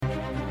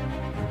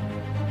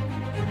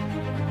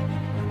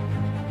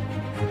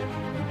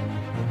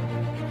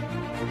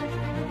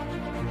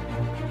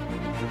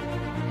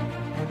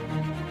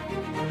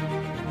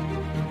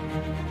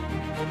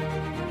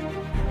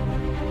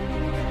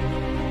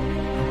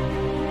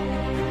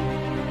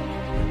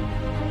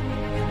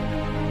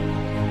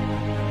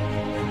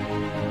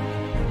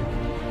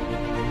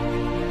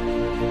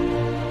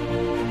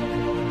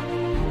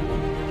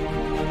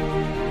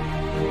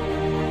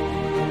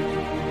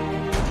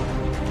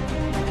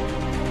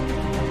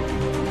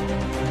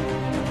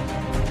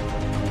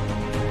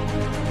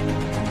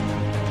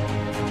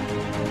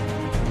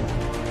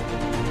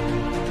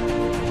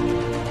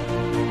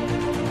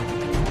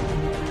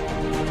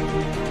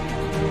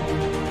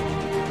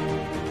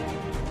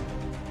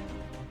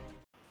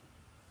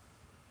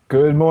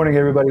Good morning,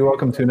 everybody.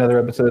 Welcome to another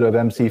episode of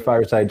MC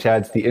Fireside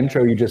Chats. The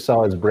intro you just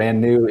saw is brand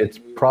new. It's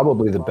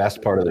probably the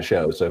best part of the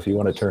show, so if you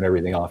want to turn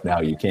everything off now,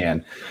 you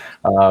can.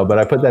 But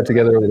I put that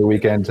together over the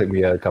weekend. It took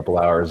me a couple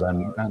hours.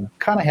 I'm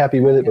kind of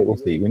happy with it, but we'll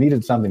see. We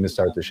needed something to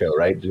start the show,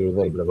 right? Do a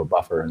little bit of a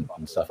buffer and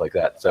stuff like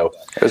that. So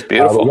it was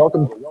beautiful.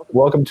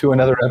 Welcome to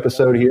another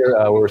episode here.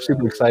 We're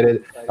super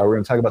excited. We're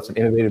going to talk about some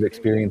innovative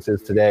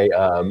experiences today.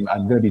 I'm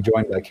going to be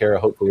joined by Kara.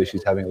 Hopefully,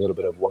 she's having a little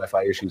bit of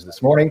Wi-Fi issues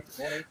this morning,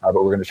 but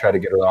we're going to try to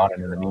get her on.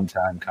 And in the meantime,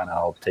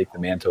 I'll take the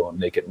mantle and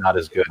make it not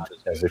as good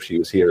as if she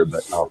was here,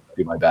 but I'll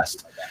do my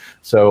best.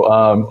 So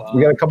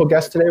we got a couple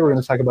guests today. We're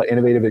going to talk about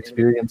innovative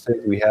experiences.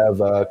 We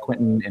have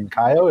Quentin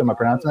Nkayo. Am I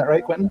pronouncing that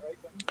right, Quentin?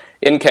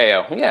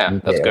 Nkayo. Yeah,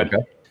 that's good.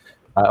 Okay.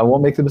 I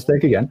won't make the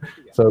mistake again.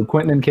 So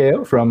Quentin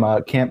Nkayo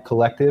from Camp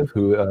Collective,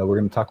 who we're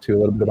going to talk to a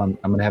little bit on.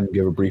 I'm going to have him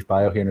give a brief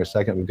bio here in a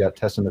second. We've got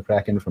Tessa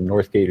McCracken from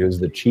Northgate, who's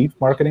the Chief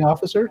Marketing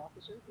Officer.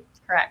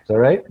 Correct. Is that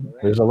right?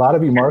 There's a lot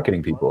of you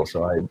marketing people,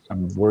 so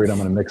I'm worried I'm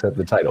going to mix up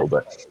the title,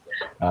 but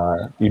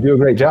you do a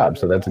great job,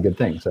 so that's a good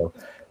thing. So,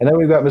 and then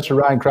we've got Mr.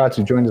 Ryan Krotz,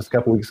 who joined us a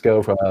couple weeks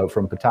ago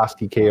from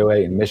Petoskey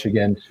KOA in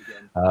Michigan,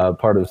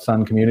 part of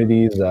Sun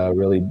Communities,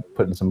 really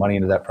putting some money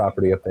into that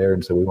property up there,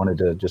 and so we wanted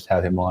to just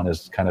have him on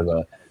as kind of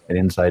an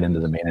insight into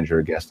the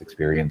manager guest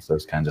experience,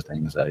 those kinds of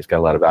things. He's got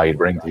a lot of value to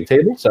bring to the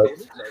table. So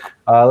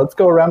let's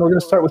go around. We're going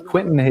to start with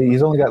Quentin.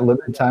 He's only got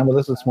limited time with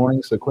us this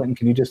morning. So Quentin,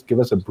 can you just give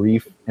us a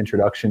brief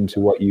introduction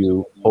to what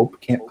you hope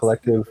Camp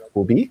Collective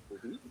will be?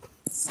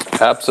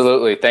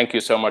 Absolutely. Thank you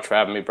so much for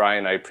having me,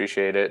 Brian. I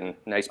appreciate it. And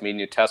nice meeting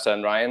you, Tessa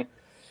and Ryan.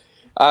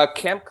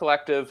 Camp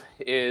Collective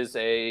is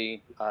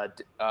a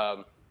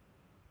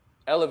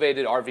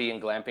elevated RV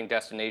and glamping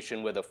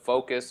destination with a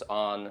focus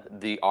on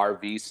the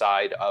RV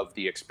side of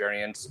the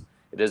experience.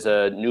 It is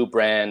a new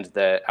brand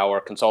that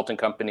our consulting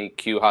company,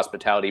 Q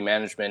Hospitality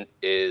Management,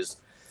 is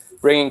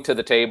bringing to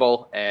the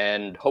table,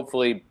 and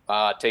hopefully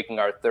taking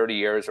our 30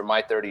 years or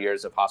my 30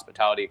 years of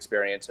hospitality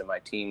experience and my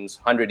team's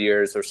 100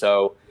 years or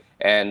so,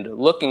 and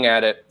looking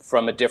at it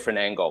from a different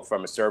angle,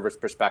 from a service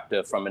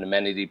perspective, from an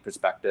amenity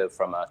perspective,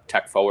 from a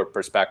tech forward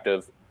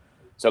perspective.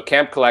 So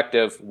Camp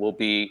Collective will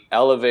be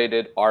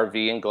elevated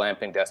RV and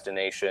glamping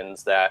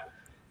destinations that,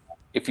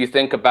 if you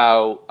think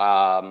about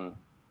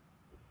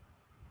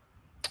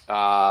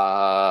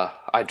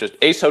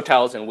Ace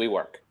Hotels and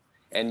WeWork,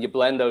 and you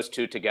blend those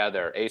two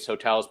together, Ace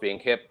Hotels being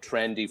hip,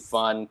 trendy,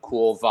 fun,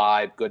 cool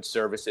vibe, good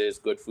services,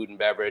 good food and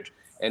beverage,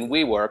 and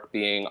WeWork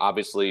being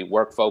obviously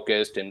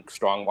work-focused and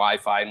strong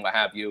Wi-Fi and what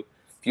have you.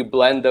 If you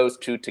blend those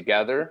two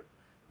together,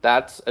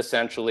 that's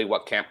essentially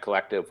what Camp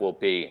Collective will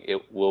be.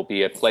 It will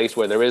be a place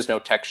where there is no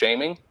tech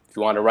shaming. If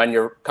you want to run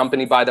your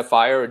company by the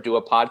fire or do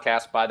a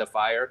podcast by the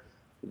fire,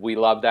 we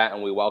love that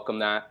and we welcome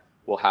that.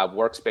 We'll have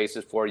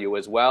workspaces for you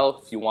as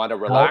well. If you want to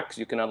relax,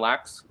 you can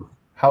relax.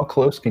 How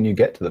close can you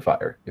get to the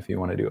fire if you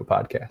want to do a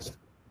podcast?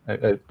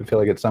 I feel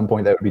like at some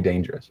point that would be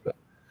dangerous, but.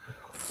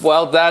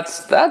 Well,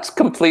 that's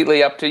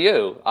completely up to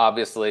you.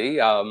 Obviously,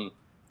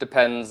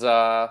 depends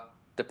how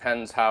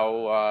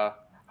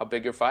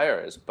big your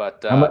fire is.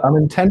 But I'm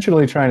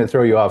intentionally trying to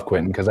throw you off,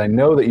 Quentin, because I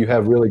know that you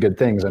have really good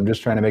things. I'm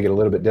just trying to make it a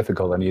little bit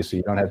difficult on you, so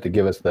you don't have to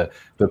give us the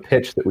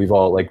pitch that we've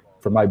all, like,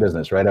 for my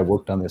business, right? I've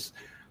worked on this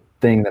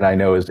thing that I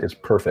know is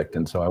perfect,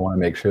 and so I want to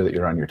make sure that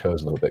you're on your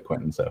toes a little bit,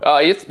 Quentin. So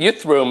you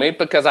threw me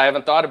because I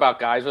haven't thought about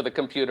guys with a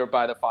computer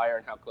by the fire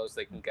and how close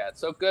they can get.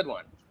 So good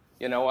one.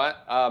 You know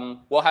what?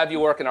 We'll have you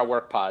work in our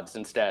work pods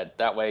instead.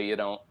 That way you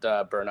don't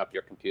burn up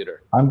your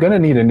computer. I'm going to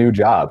need a new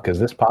job because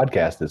this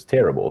podcast is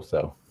terrible.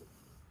 So,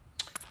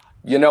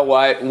 you know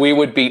what? We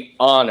would be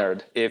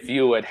honored if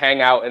you would hang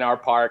out in our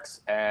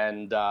parks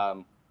and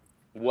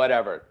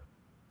whatever.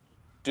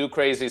 Do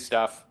crazy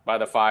stuff by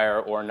the fire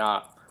or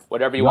not.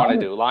 Whatever you want to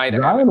do.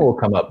 Ryan will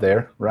come up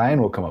there.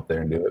 Ryan will come up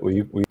there and do it. Will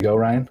you go,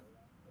 Ryan?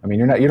 I mean,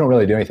 you don't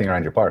really do anything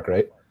around your park,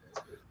 right?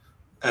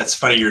 That's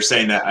funny you're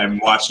saying that. I'm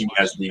watching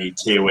as the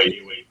KOA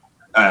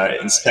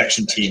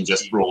inspection team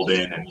just rolled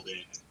in. And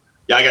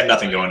yeah, I got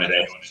nothing going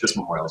today. It's just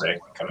Memorial Day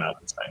coming up.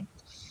 It's fine.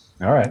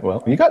 All right.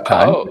 Well, you got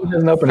time. He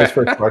doesn't open his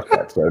first park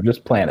yet, so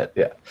just plan it.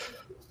 Yeah.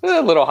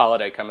 A little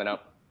holiday coming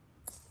up.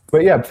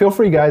 But yeah, feel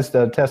free, guys.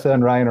 Tessa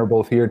and Ryan are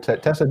both here.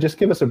 Tessa, just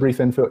give us a brief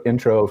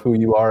intro of who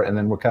you are, and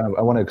then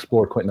I want to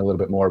explore Quentin a little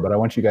bit more, but I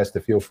want you guys to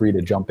feel free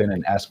to jump in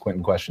and ask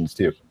Quentin questions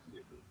too.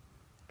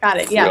 Got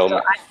it. Yeah.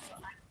 So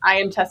I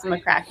am Tessa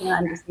McCracken.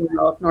 I'm the CEO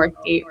of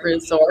Northgate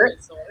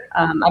Resort.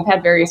 I've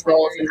had various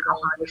roles in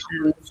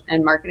operations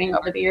and marketing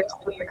over the years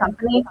with the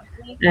company,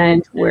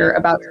 and we're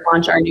about to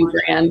launch our new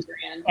brand,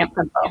 Camp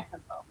Info.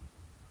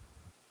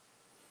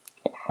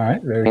 All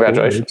right. Very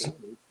Congratulations. Cool.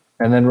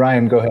 And then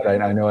Ryan, go ahead.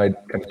 I know I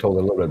kind of told a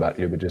little bit about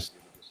you, but just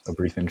a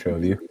brief intro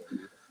of you.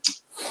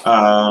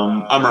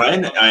 I'm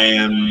Ryan.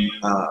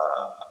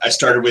 I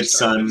started with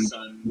Sun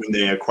when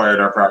they acquired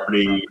our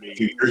property a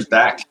few years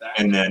back,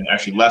 and then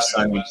actually left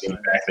Sun when they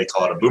came back. They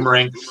call it a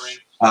boomerang.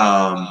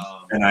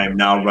 And I'm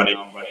now running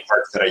a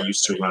park that I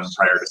used to run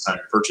prior to Sun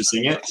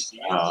purchasing it.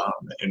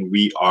 And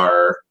we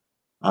are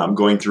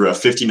going through a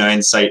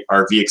 59 site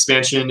RV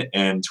expansion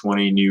and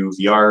 20 new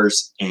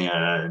VRs,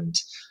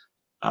 and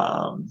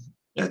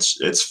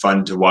It's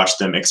fun to watch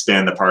them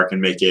expand the park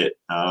and make it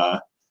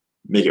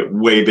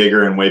way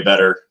bigger and way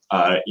better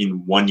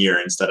in 1 year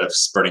instead of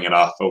spreading it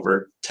off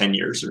over 10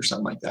 years or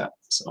something like that.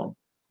 So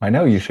I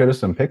know you showed us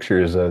some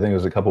pictures. I think it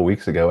was a couple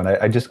weeks ago, and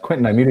I just,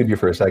 Quentin, I muted you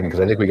for a second because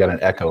I think we got an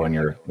echo on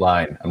your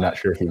line. I'm not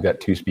sure if you've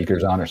got 2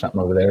 speakers on or something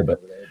over there, but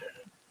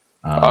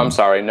I'm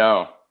sorry,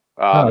 no.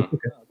 No, it's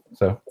okay.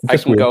 So I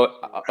can go.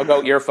 I'll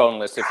go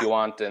earphoneless if you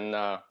want, and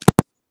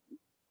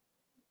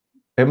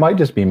it might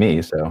just be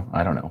me, so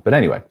I don't know. But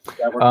anyway,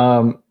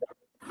 yeah,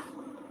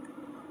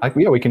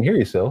 we can hear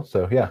you still.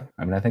 So yeah,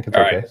 I mean, I think it's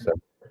All okay. right. So,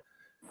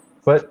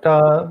 but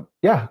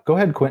yeah, go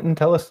ahead, Quentin.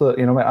 Tell us.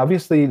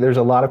 Obviously, there's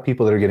a lot of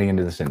people that are getting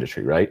into this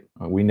industry, right?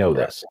 We know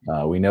this.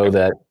 We know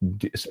that,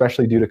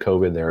 especially due to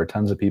COVID, there are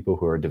tons of people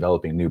who are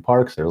developing new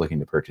parks. They're looking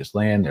to purchase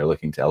land. They're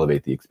looking to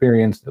elevate the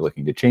experience. They're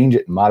looking to change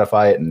it and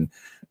modify it and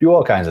do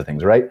all kinds of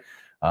things, right?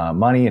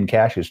 Money and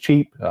cash is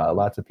cheap.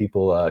 Lots of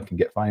people can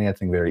get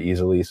financing very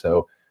easily.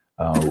 So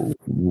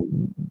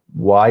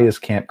why is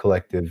Camp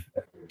Collective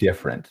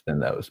different than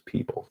those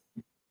people?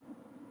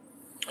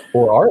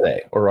 Or are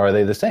they? Or are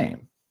they the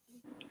same?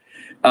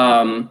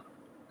 Not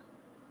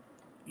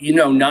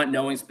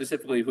knowing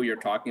specifically who you're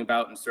talking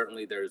about, and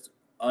certainly there's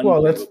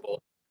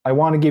unbelievable. I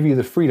want to give you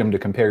the freedom to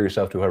compare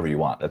yourself to whoever you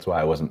want. That's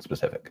why I wasn't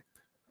specific.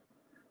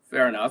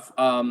 Fair enough.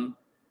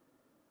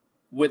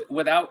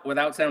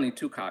 Without sounding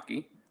too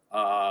cocky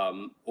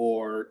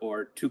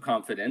or too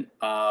confident,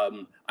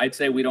 I'd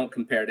say we don't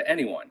compare to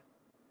anyone.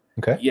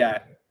 Okay. Yeah.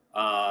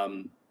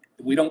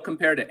 We don't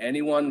compare to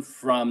anyone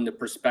from the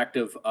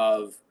perspective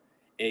of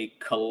a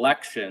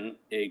collection,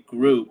 a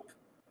group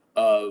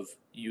of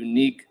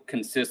unique,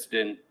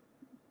 consistent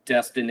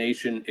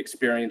destination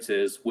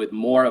experiences with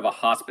more of a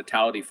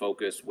hospitality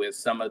focus, with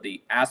some of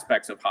the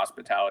aspects of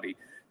hospitality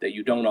that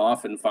you don't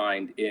often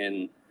find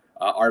in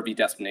RV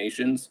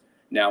destinations.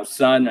 Now,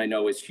 Sun, I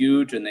know, is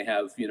huge, and they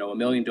have, a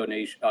million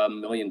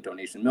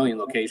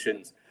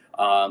locations.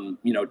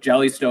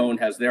 Jellystone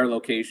has their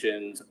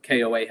locations,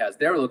 KOA has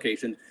their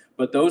locations,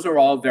 but those are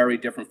all very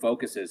different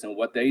focuses, and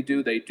what they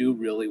do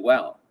really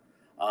well.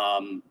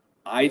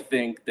 I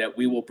think that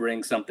we will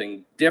bring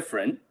something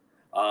different,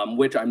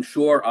 which I'm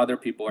sure other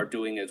people are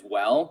doing as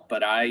well,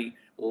 but I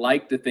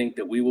like to think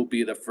that we will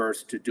be the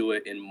first to do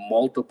it in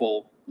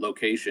multiple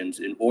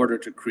locations in order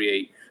to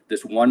create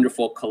this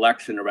wonderful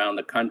collection around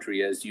the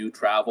country as you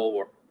travel,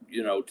 or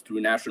through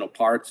national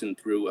parks and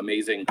through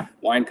amazing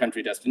wine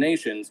country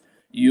destinations.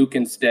 You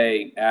can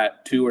stay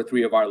at 2 or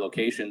 3 of our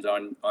locations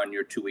on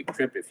your 2-week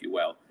trip, if you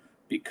will,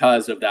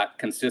 because of that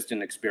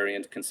consistent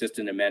experience,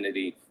 consistent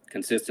amenity,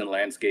 consistent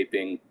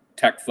landscaping,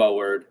 tech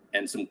forward,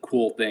 and some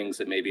cool things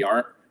that maybe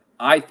aren't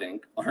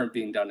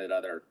being done at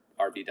other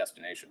RV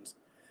destinations.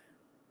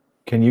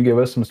 Can you give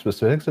us some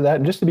specifics of that?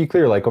 And just to be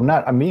clear,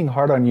 I'm being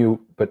hard on you,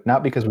 but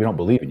not because we don't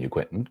believe in you,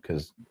 Quentin,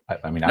 because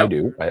I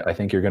do. I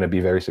think you're going to be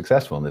very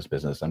successful in this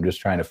business. I'm just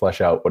trying to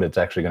flesh out what it's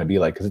actually going to be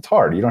like, because it's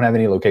hard. You don't have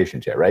any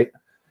locations yet, right?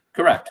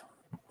 Correct.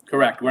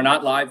 We're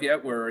not live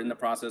yet. We're in the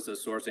process of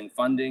sourcing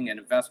funding and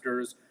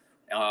investors.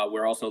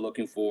 We're also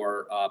looking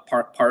for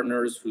park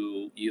partners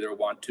who either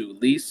want to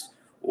lease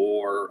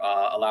or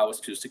allow us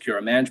to secure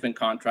a management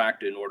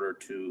contract in order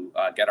to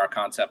get our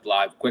concept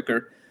live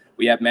quicker.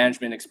 We have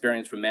management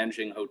experience from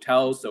managing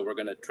hotels, so we're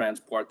going to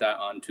transport that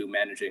onto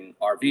managing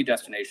RV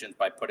destinations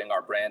by putting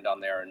our brand on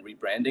there and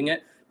rebranding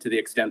it to the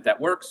extent that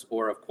works,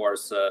 or of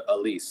course a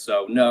lease.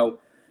 So no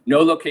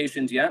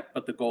locations yet,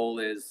 but the goal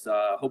is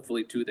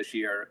hopefully 2 this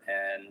year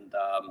and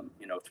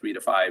 3 to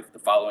 5 the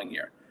following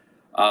year,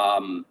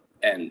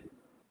 and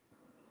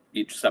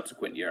each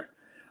subsequent year.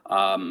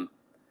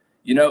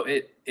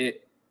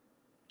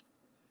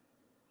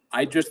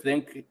 I just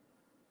think,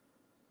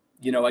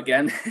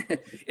 again,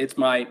 it's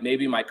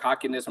maybe my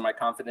cockiness or my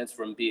confidence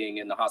from being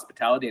in the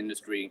hospitality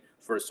industry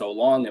for so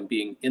long and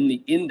being in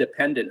the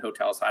independent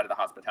hotel side of the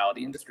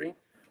hospitality industry,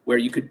 where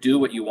you could do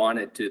what you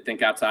wanted, to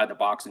think outside the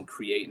box and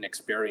create an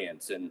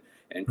experience and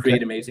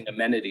create amazing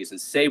amenities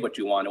and say what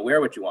you want and wear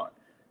what you want.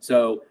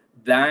 So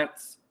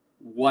that's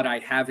what I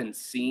haven't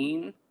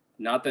seen.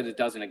 Not that it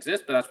doesn't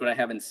exist, but that's what I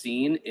haven't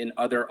seen in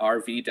other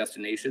RV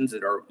destinations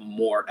that are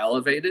more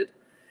elevated.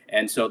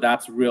 And so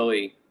that's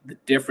really the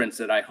difference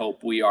that I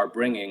hope we are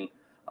bringing,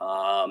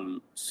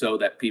 so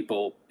that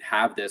people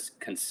have this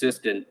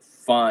consistent,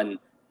 fun,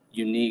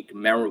 unique,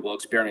 memorable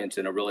experience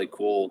in a really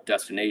cool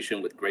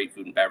destination with great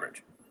food and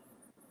beverage.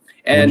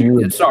 And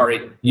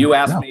you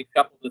asked me a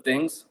couple of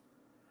things.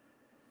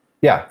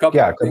 A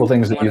couple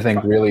things that you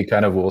think really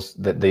kind of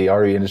that the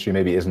RV industry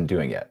maybe isn't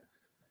doing yet,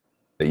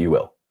 that you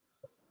will.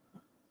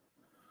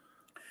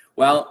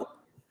 Well,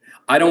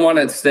 I don't want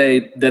to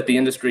say that the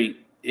industry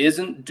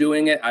isn't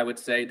doing it. I would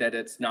say that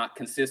it's not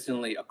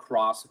consistently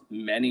across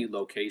many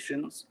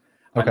locations.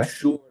 Okay. I'm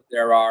sure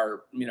there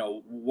are,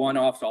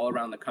 one-offs all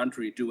around the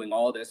country doing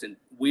all this, and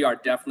we are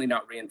definitely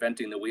not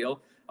reinventing the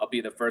wheel. I'll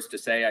be the first to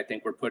say I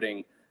think we're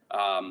putting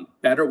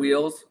better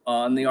wheels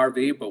on the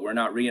RV, but we're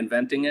not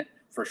reinventing it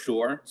for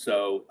sure.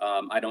 So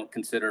I don't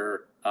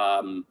consider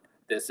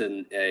this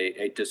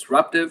a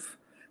disruptive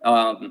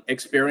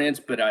experience,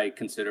 but I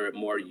consider it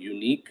more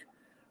unique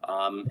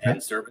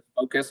and service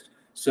focused.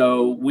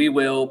 So we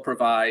will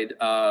provide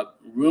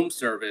room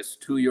service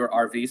to your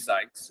RV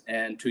sites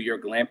and to your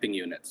glamping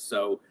units.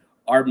 So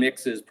our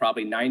mix is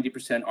probably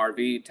 90%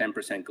 RV,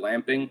 10%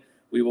 glamping.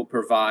 We will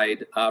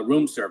provide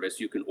room service.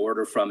 You can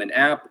order from an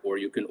app or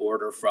you can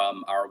order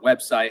from our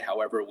website,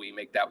 however we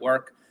make that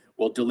work.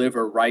 We'll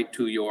deliver right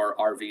to your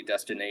RV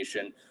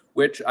destination,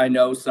 which I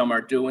know some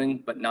are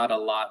doing, but not a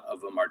lot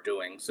of them are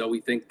doing. So we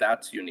think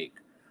that's unique.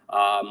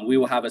 We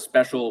will have a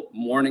special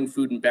morning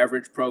food and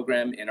beverage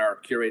program in our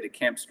curated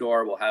camp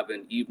store. We'll have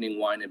an evening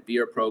wine and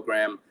beer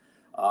program.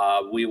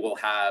 We will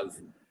have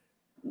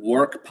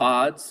work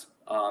pods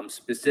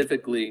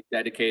specifically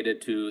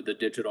dedicated to the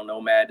digital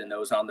nomad and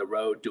those on the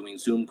road doing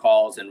Zoom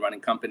calls and running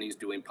companies,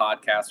 doing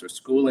podcasts or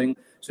schooling.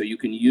 So you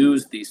can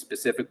use these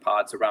specific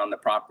pods around the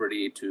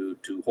property to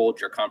hold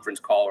your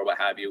conference call or what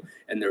have you.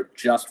 And they're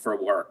just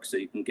for work. So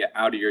you can get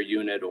out of your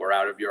unit or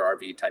out of your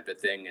RV type of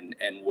thing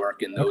and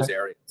work in those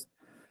areas.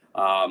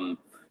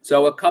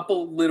 So a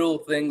couple little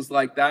things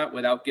like that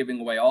without giving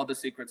away all the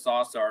secret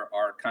sauce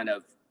are kind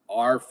of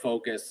our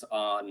focus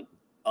on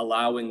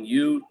allowing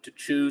you to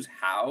choose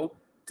how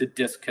to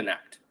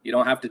disconnect. You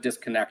don't have to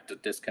disconnect to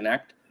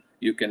disconnect.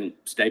 You can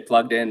stay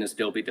plugged in and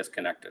still be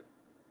disconnected.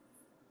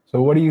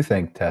 So what do you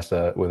think,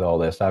 Tessa, with all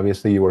this?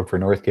 Obviously you work for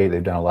Northgate.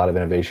 They've done a lot of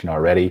innovation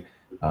already.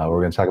 We're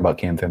going to talk about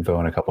Camp Info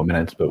in a couple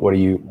minutes, but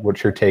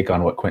what's your take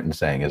on what Quentin's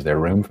saying? Is there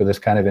room for this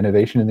kind of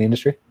innovation in the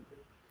industry?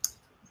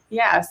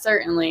 Yeah,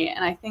 certainly.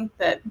 And I think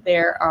that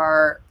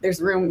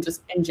there's room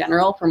just in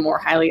general for more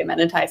highly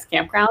amenitized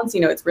campgrounds.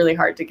 You know, it's really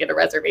hard to get a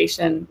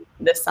reservation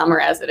this summer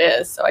as it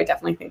is. So I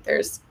definitely think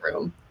there's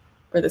room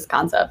for this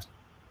concept.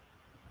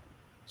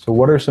 So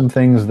what are some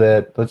things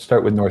let's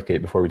start with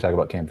Northgate before we talk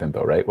about Camp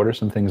Info, right? What are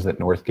some things that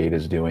Northgate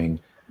is doing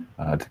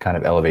to kind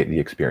of elevate the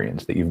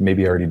experience that you've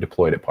maybe already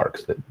deployed at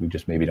parks that we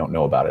just maybe don't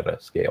know about at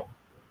a scale?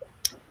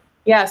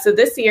 Yeah, so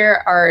this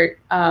year our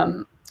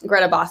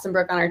Greta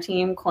Bostonbrook on our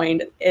team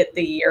coined it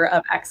the Year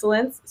of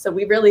Excellence. So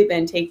we've really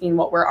been taking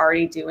what we're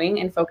already doing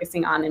and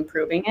focusing on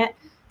improving it.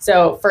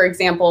 So for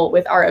example,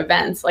 with our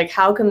events, like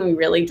how can we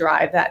really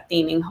drive that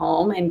theming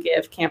home and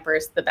give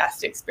campers the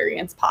best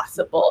experience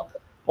possible?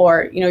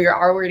 Or, you know, you're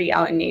already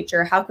out in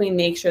nature. How can we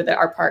make sure that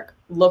our park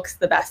looks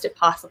the best it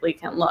possibly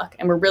can look?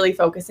 And we're really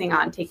focusing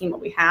on taking what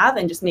we have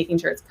and just making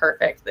sure it's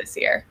perfect this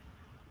year.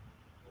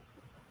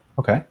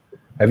 Okay.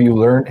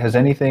 Has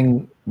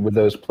anything with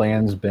those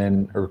plans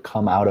been or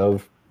come out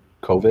of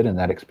COVID and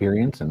that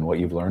experience and what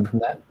you've learned from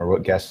that, or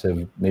what guests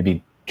have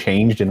maybe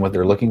changed in what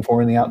they're looking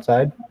for in the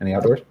outside and the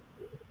outdoors?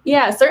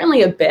 Yeah,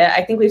 certainly a bit.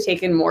 I think we've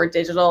taken more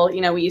digital.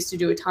 You know, we used to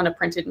do a ton of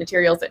printed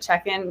materials at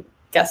check-in.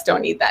 Guests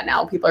don't need that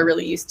now. People are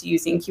really used to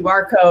using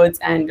QR codes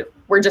and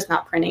we're just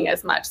not printing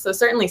as much. So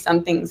certainly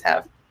some things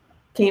have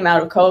came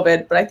out of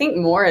COVID, but I think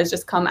more has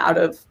just come out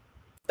of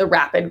the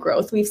rapid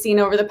growth we've seen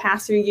over the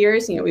past few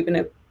years. You know, we've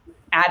been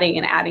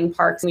adding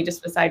parks, and we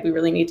just decided we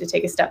really need to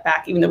take a step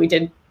back, even though we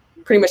did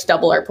pretty much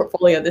double our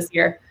portfolio this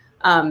year.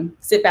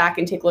 Sit back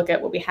and take a look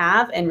at what we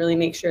have and really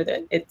make sure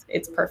that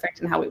it's perfect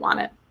and how we want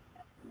it.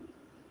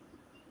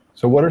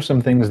 So what are some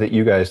things that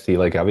you guys see?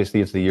 Like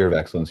obviously it's the Year of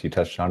Excellence. You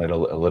touched on it a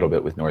little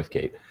bit with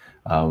Northgate.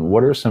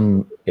 What are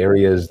some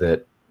areas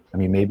that, I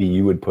mean, maybe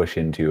you would push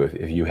into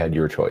if you had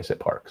your choice at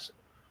parks?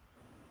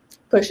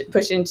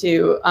 Push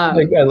into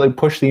like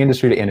push the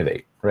industry to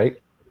innovate, right?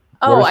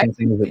 What are some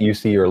things that you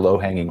see are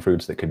low-hanging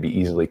fruits that could be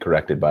easily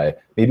corrected by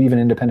maybe even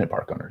independent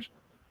park owners?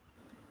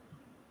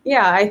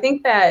 Yeah, I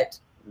think that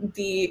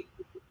the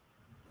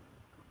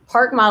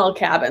park model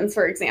cabins,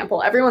 for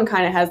example, everyone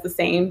kind of has the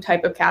same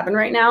type of cabin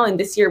right now. And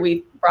this year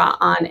we brought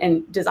on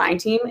a design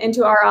team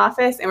into our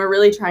office, and we're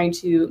really trying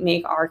to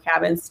make our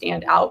cabins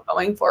stand out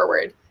going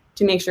forward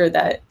to make sure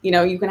that, you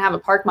know, you can have a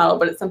park model,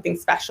 but it's something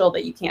special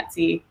that you can't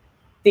see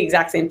the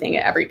exact same thing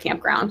at every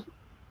campground.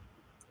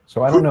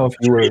 So I don't know if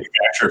you were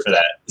manufacturer for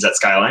that. Is that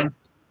Skyline?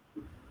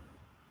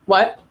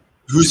 What?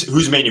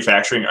 Who's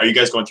manufacturing? Are you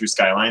guys going through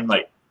Skyline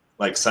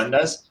like Sun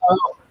does?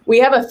 We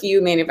have a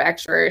few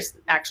manufacturers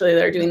actually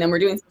that are doing them. We're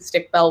doing some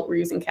stick belt. We're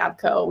using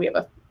Cavco. We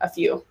have a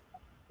few.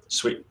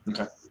 Sweet.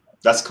 Okay,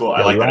 that's cool.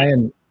 Yeah, I like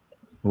that.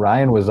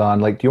 Ryan was on.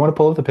 Like, do you want to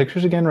pull up the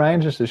pictures again,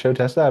 Ryan, just to show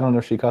Tessa? I don't know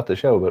if she caught the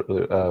show, but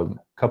a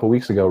couple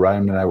weeks ago,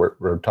 Ryan and I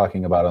were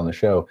talking about on the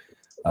show.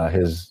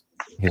 He's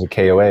a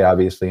KOA,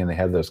 obviously, and they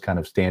have those kind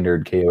of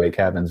standard KOA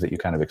cabins that you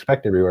kind of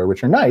expect everywhere,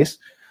 which are nice,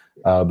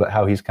 but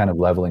how he's kind of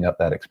leveling up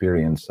that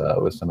experience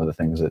with some of the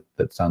things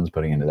that Sun's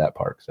putting into that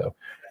park. So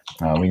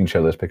we can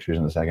show those pictures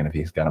in a second if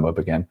he's got them up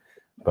again.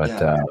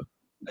 But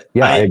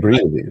I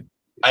agree with you.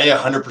 I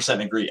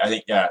 100% agree. I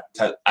think,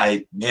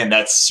 man,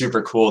 that's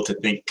super cool to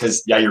think,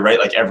 because you're right.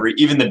 Like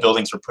even the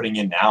buildings we're putting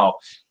in now,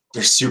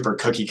 they're super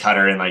cookie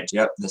cutter and like,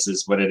 yep, this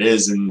is what it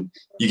is. And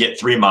you get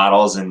 3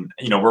 models, and,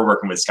 you know, we're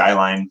working with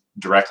Skyline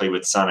directly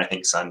with Sun. I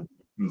think Sun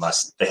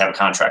they have a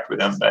contract with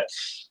them, but,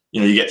 you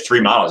know, you get 3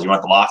 models. You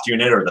want the loft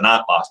unit or the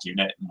not loft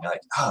unit. And you're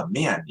like, oh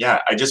man, yeah,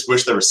 I just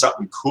wish there was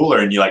something cooler.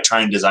 And you like try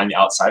and design the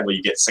outside where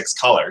you get 6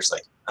 colors.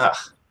 Like,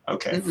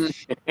 okay.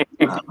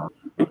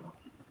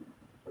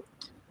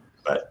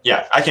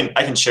 yeah, I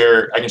can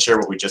share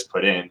what we just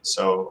put in.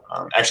 So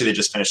actually, they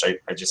just finished.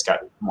 I just got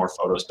more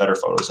photos, better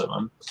photos of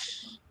them.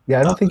 Yeah,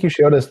 I don't think you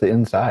showed us the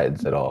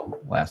insides at all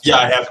last Yeah,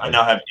 time. I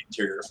now have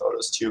interior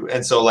photos too,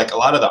 and so like a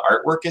lot of the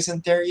artwork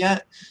isn't there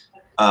yet.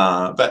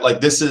 But like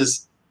this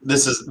is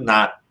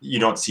not, you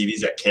don't see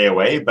these at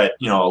KOA, but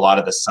you know, a lot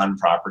of the Sun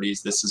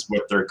properties, this is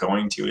what they're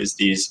going to, is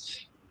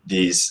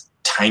these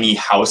tiny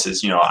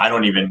houses. You know, I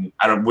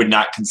would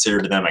not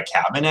consider them a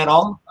cabin at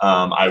all.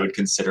 I would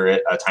consider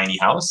it a tiny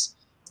house.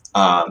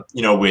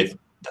 You know, with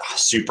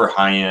super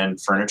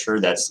high-end furniture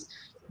that's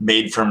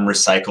made from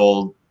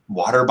recycled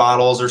water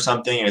bottles or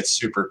something. And it's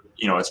super,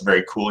 you know, it's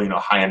very cool, you know,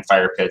 high-end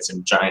fire pits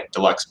and giant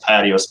deluxe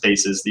patio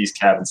spaces. These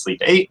cabins sleep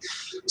 8.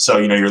 So,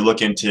 you know, you're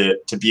looking to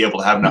be able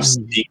to have enough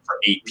seating for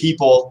 8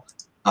 people.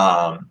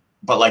 But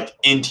like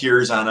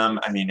interiors on them,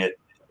 I mean,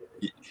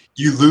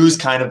 you lose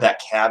kind of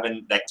that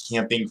cabin, that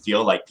camping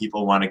feel. Like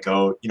people want to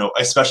go, you know,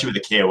 especially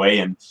with the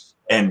KOA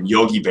and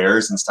Yogi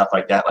Bears and stuff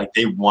like that. Like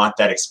they want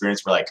that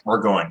experience where like, we're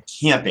going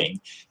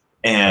camping,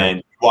 and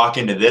you walk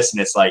into this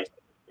and it's like,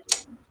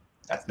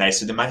 that's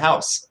nicer than my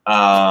house.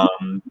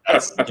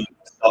 That's, you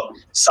know,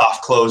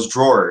 soft closed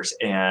drawers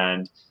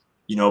and,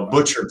 you know,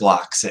 butcher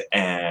blocks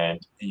and,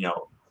 you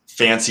know,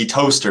 fancy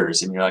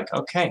toasters. And you're like,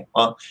 okay,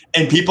 well,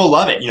 and people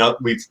love it. You know,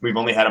 we've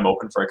only had them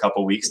open for a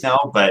couple weeks now,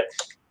 but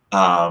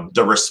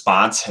the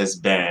response has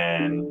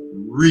been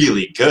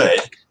really good.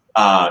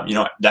 You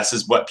know, this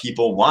is what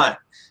people want.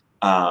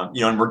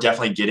 You know, and we're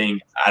definitely getting,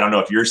 I don't know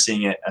if you're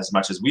seeing it as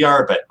much as we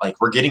are, but like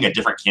we're getting a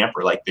different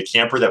camper. Like the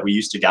camper that we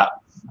used to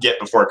get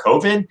before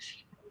COVID,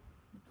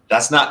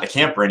 that's not the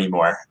camper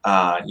anymore.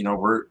 You know,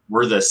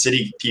 we're the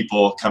city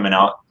people coming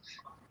out.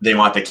 They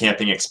want the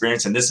camping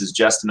experience, and this is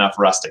just enough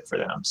rustic for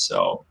them.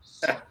 So,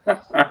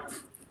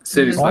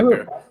 City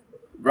Slicker.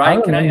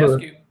 Ryan, can I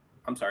ask you?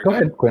 I'm sorry. Go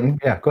ahead, Quentin.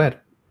 Yeah, go ahead.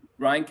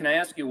 Ryan, can I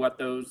ask you what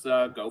those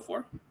go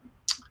for?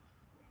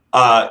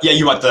 Yeah,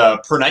 you want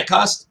the per night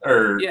cost,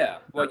 or yeah,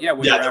 well, yeah,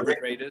 what your average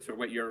rate is, or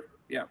what your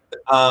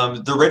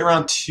they're right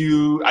around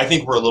 2. I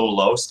think we're a little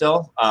low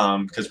still,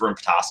 because we're in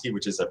Petoskey,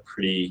 which is a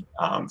pretty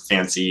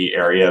fancy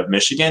area of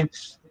Michigan.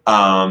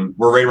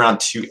 We're right around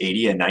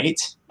 $280 a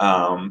night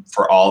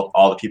for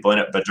all the people in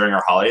it, but during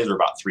our holidays we're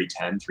about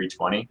 $310,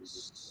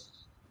 $320,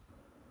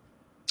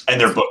 and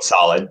they're booked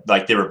solid.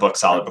 Like they were booked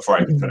solid before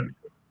I could put them in.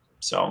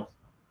 So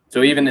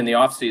even in the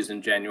off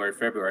season, January,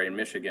 February in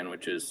Michigan,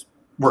 which is,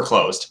 we're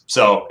closed.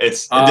 So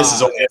this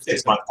is only a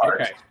 6-month park.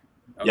 Okay.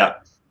 Yeah.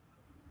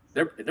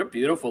 They're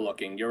beautiful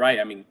looking. You're right.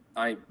 I mean,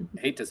 I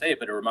hate to say it,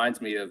 but it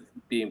reminds me of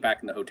being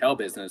back in the hotel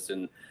business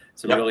and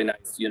some really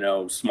nice, you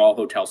know, small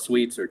hotel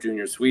suites or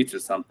junior suites or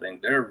something.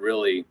 They're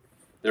really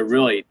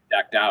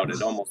decked out.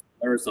 It almost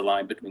blurs the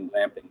line between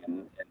glamping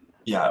and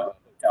hotel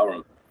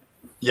room.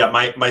 Yeah,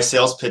 my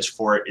sales pitch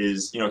for it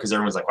is, you know, because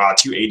everyone's like, wow,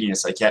 $280, and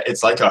it's like, yeah,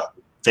 it's like a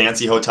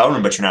fancy hotel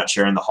room, but you're not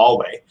sharing the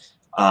hallway,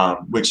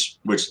 which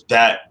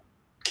that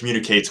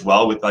communicates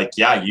well with like,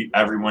 yeah,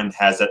 everyone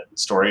has that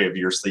story of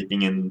you're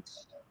sleeping in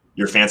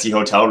your fancy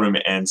hotel room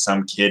and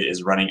some kid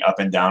is running up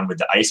and down with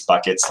the ice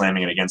bucket,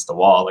 slamming it against the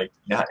wall. Like,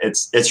 yeah,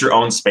 it's your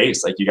own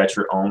space. Like you got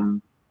your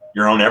own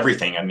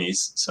everything on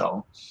these.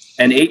 So,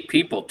 and 8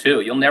 people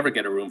too. You'll never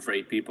get a room for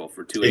 8 people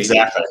for $280.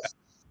 Exactly.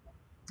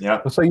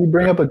 Yeah. So you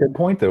bring up a good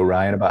point though,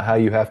 Ryan, about how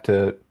you have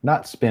to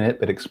not spin it,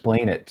 but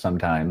explain it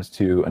sometimes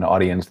to an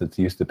audience that's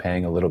used to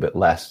paying a little bit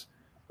less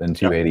than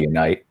 $280 a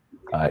night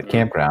at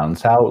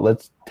campgrounds.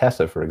 Let's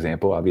Tessa, for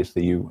example,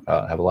 obviously you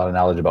have a lot of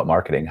knowledge about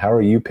marketing. How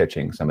are you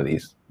pitching some of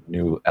these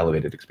new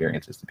elevated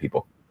experiences to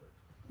people?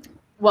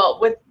 Well,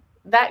 with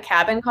that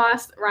cabin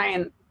cost,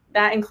 Ryan,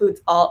 that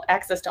includes all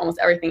access to almost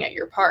everything at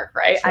your park,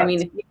 right? I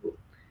mean,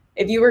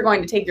 if you were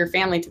going to take your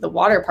family to the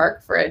water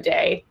park for a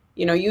day,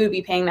 you know, you would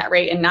be paying that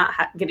rate and not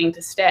getting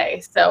to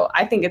stay. So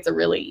I think it's a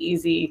really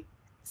easy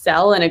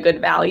sell and a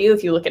good value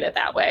if you look at it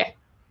that way.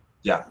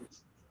 Yeah.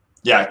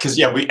 Yeah, because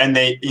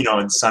they, you know,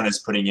 and Sun is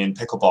putting in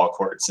pickleball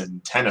courts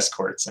and tennis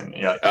courts, and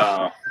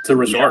it's a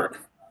resort.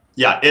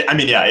 Yeah,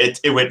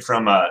 it went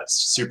from a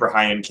super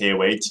high end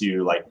KOA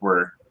to like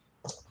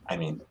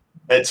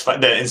it's fun.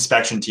 The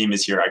inspection team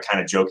is here. I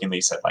kind of jokingly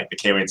said like the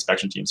KOA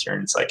inspection team's here,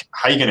 and it's like,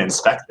 how are you going to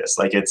inspect this?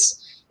 Like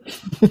it's,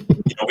 you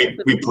know,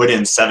 we put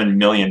in $7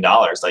 million.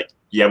 Like,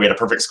 yeah, we had a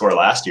perfect score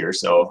last year,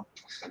 so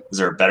is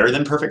there a better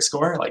than perfect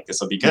score? Like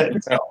this will be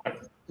good. So.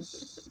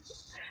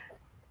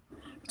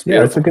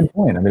 Yeah, that's a good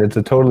point. I mean, it's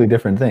a totally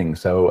different thing.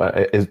 So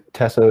is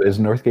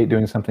Northgate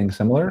doing something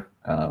similar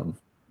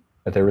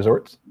at their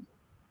resorts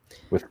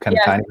with kind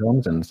of tiny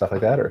homes and stuff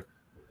like that? Or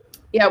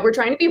yeah, we're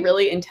trying to be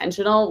really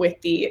intentional with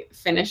the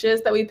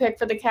finishes that we pick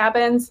for the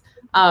cabins.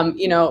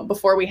 You know,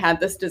 before we had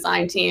this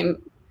design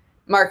team,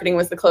 marketing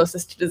was the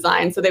closest to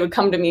design. So they would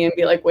come to me and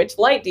be like, which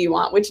light do you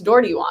want? Which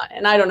door do you want?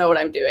 And I don't know what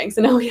I'm doing.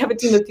 So now we have a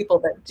team of people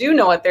that do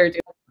know what they're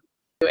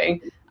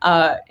doing,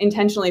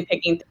 intentionally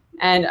picking.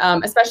 And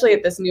especially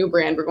at this new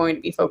brand, we're going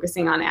to be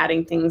focusing on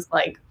adding things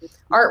like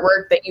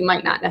artwork that you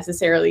might not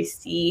necessarily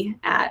see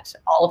at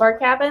all of our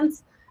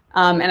cabins.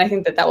 And I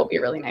think that will be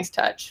a really nice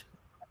touch.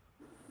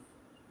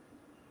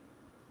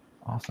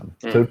 Awesome.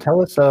 So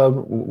tell us,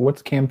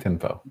 what's Camp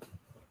Finfo?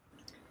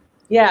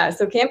 Yeah,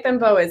 so Camp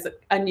Finfo is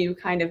a new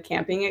kind of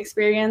camping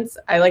experience.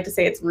 I like to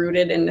say it's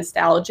rooted in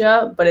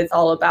nostalgia, but it's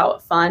all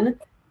about fun.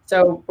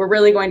 So we're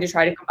really going to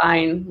try to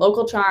combine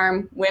local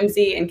charm,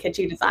 whimsy, and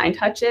kitschy design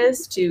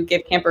touches to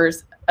give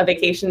campers a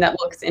vacation that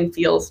looks and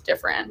feels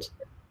different.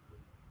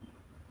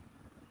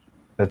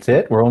 That's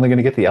it? We're only going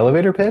to get the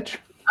elevator pitch?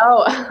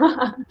 Oh,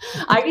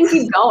 I can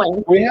keep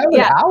going. We have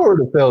an hour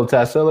to fill,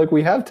 Tessa. Like,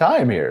 we have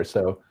time here.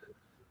 So,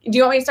 do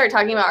you want me to start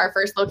talking about our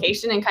first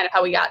location and kind of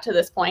how we got to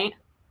this point?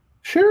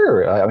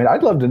 Sure. I mean,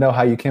 I'd love to know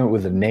how you came up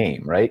with the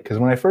name, right? Because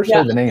when I first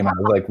heard the name, I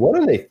was like, what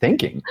are they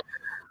thinking?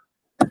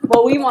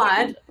 Well, we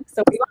want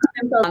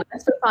Finfo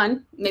for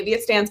fun. Maybe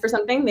it stands for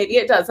something. Maybe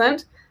it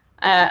doesn't.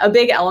 A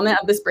big element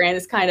of this brand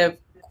is kind of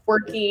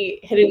quirky,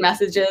 hidden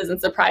messages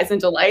and surprise and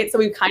delight. So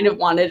we kind of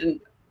wanted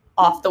an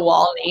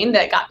off-the-wall name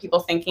that got people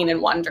thinking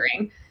and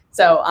wondering.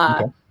 So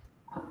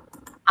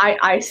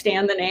I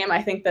stand the name.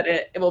 I think that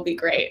it will be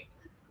great.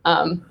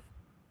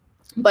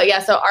 But yeah,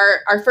 so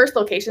our first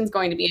location is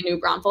going to be in New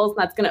Braunfels, and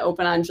that's going to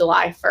open on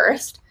July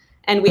 1st.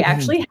 And we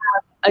actually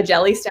have a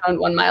Jellystone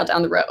 1 mile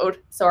down the road.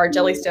 So our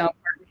Jellystone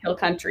Hill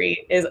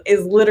Country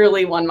is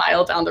literally 1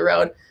 mile down the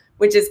road,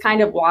 which is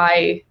kind of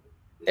why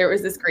there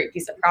was this great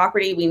piece of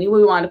property. We knew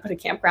we wanted to put a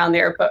campground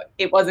there, but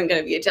it wasn't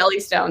going to be a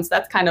Jellystone. So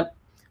that's kind of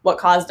what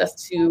caused us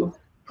to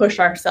push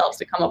ourselves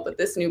to come up with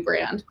this new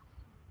brand.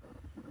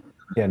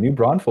 Yeah, New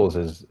Braunfels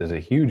is a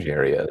huge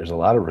area. There's a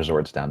lot of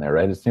resorts down there,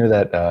 right? It's near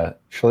that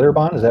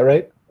Schlitterbahn, is that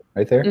right?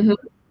 Right there? Mm-hmm.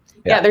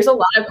 Yeah, there's a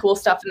lot of cool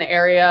stuff in the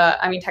area.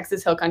 I mean,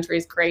 Texas Hill Country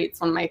is great.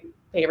 It's one of my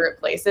favorite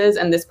places,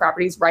 and this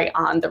property is right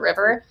on the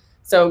river.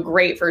 So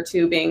great for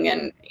tubing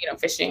and,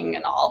 fishing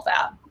and all of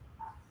that.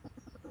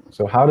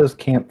 So how does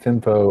Camp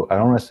Finfo, I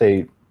don't want to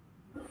say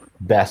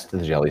best the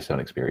Jellystone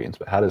experience,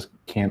 but how does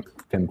Camp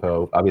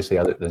Finfo, obviously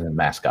other than the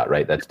mascot,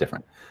 right? That's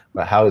different.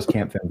 But how is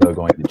Camp Finfo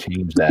going to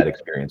change that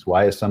experience?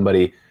 Why is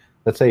somebody,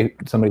 let's say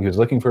somebody who's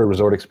looking for a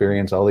resort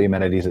experience, all the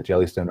amenities that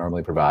Jellystone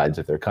normally provides,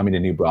 if they're coming to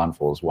New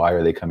Braunfels, why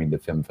are they coming to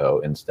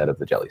Finfo instead of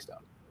the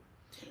Jellystone?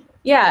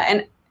 Yeah,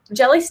 and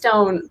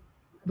Jellystone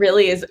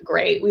really is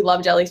great. We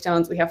love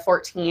Jellystones. We have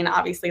 14.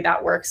 Obviously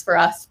that works for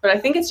us, but I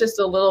think it's just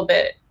a little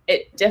bit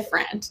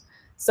different.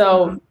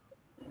 So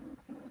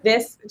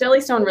this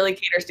Jellystone really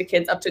caters to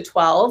kids up to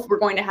 12. We're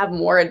going to have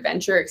more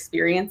adventure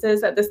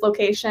experiences at this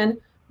location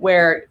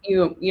where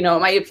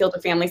it might appeal to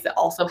families that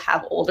also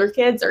have older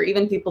kids or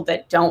even people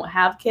that don't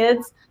have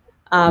kids.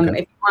 If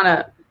you want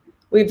to,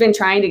 we've been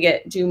trying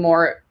to do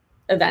more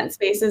event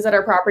spaces at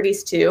our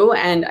properties too.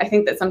 And I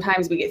think that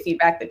sometimes we get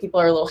feedback that people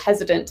are a little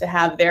hesitant to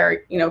have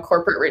their,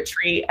 corporate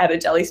retreat at a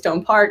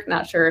Jellystone park.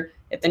 Not sure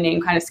if the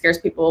name kind of scares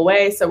people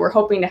away. So we're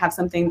hoping to have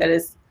something that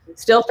is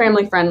still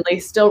family friendly,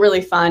 still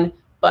really fun,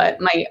 but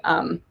might,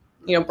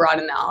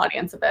 broaden the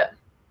audience a bit.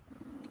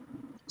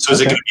 So is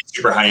it going to be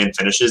super high end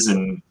finishes?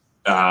 And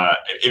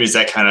is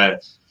that kind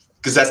of,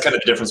 because that's kind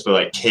of the difference with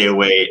like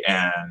KOA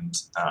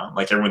and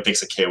like everyone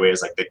thinks of KOA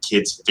as like the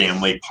kids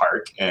family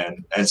park.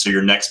 And so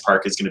your next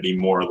park is going to be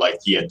more like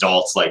the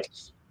adults, like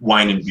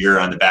wine and beer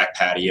on the back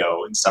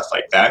patio and stuff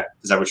like that.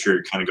 Is that what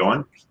you're kind of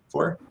going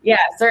for? Yeah,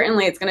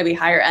 certainly it's going to be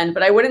higher end,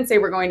 but I wouldn't say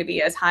we're going to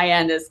be as high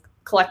end as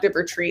collective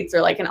retreats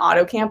or like an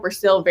auto camp. We're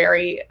still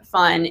very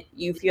fun.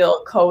 You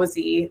feel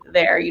cozy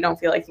there. You don't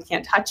feel like you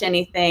can't touch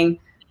anything.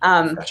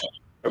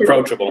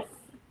 Approachable.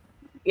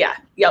 Yeah.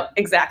 Yep.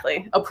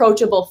 Exactly.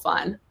 Approachable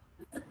fun.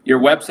 Your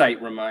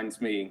website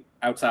reminds me,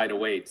 outside of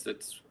weights,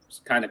 it's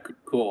kind of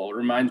cool. It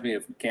reminds me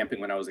of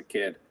camping when I was a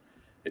kid.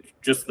 It's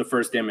just the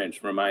first image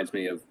reminds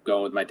me of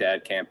going with my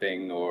dad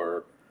camping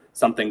or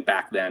something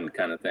back then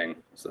kind of thing.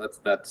 So that's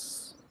great.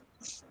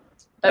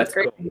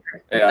 Cool.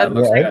 Yeah, it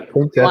looks good. I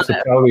think that's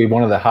probably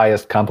one of the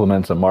highest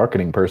compliments a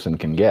marketing person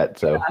can get.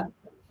 So yeah,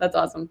 that's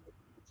awesome.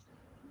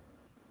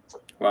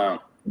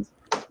 Wow.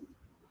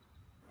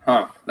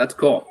 Huh. That's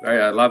cool.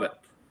 I love it.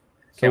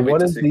 So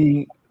what is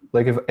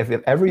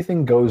if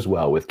everything goes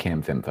well with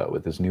Camp Finfo,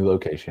 with this new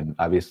location,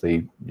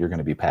 obviously you're going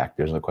to be packed.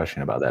 There's no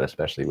question about that,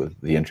 especially with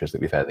the interest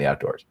that we've had in the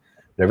outdoors.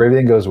 But if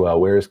everything goes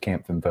well, where is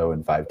Camp Finfo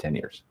in 5-10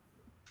 years?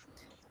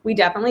 We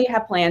definitely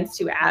have plans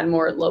to add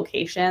more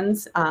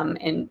locations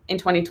in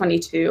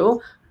 2022.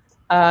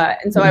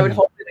 And so I would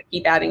hope to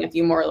keep adding a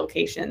few more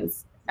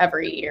locations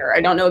every year.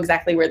 I don't know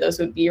exactly where those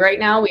would be right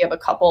now. We have a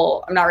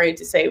couple, I'm not ready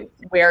to say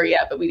where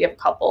yet, but we have a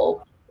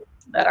couple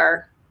that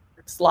are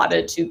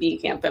slotted to be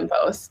Camp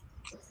Finfos.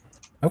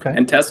 Okay.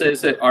 And Tessa,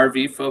 is it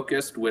RV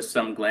focused with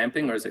some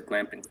glamping, or is it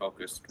glamping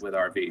focused with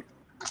RV?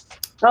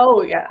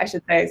 Oh yeah, I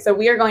should say. So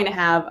we are going to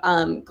have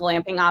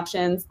glamping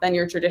options than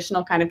your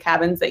traditional kind of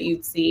cabins that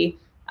you'd see,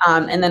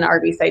 and then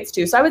RV sites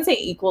too. So I would say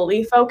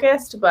equally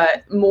focused,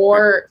 but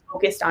more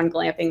focused on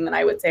glamping than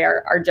I would say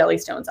our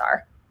Jellystones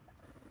are.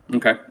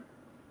 Okay.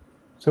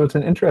 So it's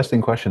an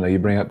interesting question, though. You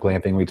bring up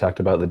glamping. We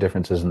talked about the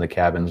differences in the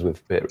cabins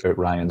with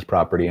Ryan's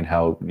property and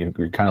how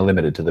you're kind of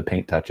limited to the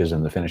paint touches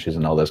and the finishes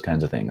and all those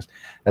kinds of things.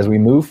 As we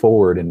move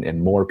forward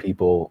and more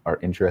people are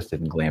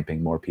interested in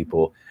glamping, more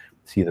people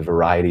see the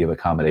variety of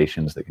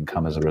accommodations that can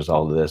come as a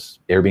result of this.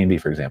 Airbnb,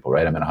 for example,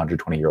 right? I'm in a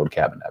 120-year-old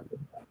cabin.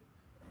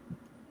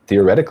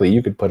 Theoretically,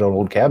 you could put an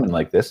old cabin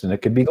like this and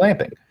it could be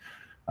glamping.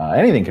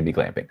 Anything could be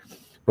glamping.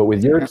 But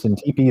with yurts and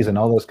teepees and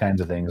all those kinds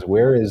of things,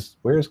 where is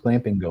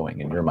glamping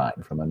going in your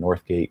mind, from a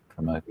Northgate,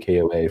 from a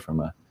KOA,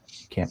 from a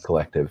Camp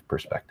Collective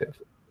perspective?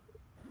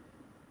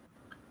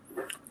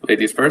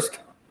 Ladies first.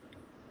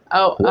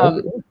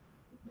 Whoever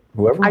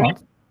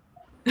wants.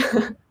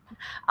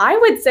 I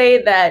would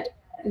say that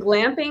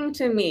glamping,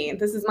 to me,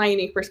 this is my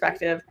unique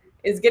perspective,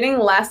 is getting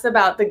less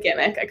about the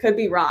gimmick. I could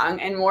be wrong,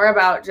 and more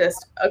about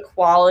just a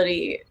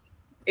quality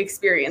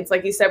experience.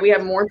 Like you said, we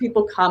have more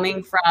people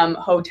coming from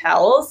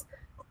hotels,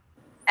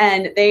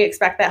 and they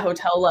expect that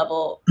hotel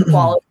level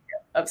quality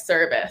of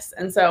service.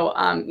 And so,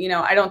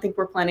 I don't think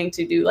we're planning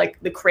to do like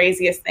the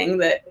craziest thing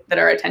that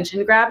are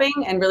attention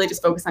grabbing, and really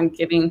just focus on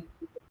giving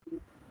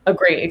a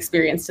great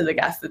experience to the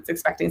guest that's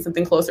expecting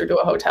something closer to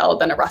a hotel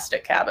than a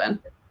rustic cabin.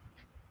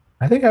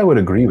 I think I would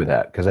agree with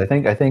that, because I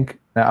think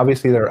now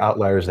obviously there are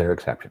outliers, there are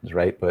exceptions,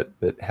 right? But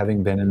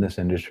having been in this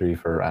industry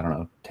for, I don't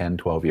know, 10,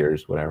 12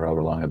 years, whatever,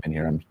 however long I've been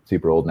here, I'm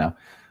super old now.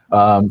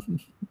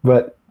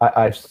 But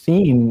I've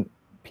seen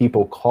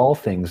people call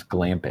things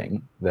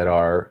glamping that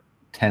are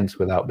tents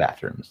without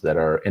bathrooms, that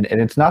are, and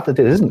it's not that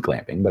it isn't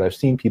glamping, but I've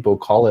seen people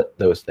call it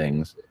those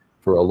things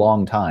for a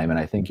long time. And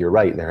I think you're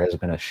right. There has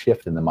been a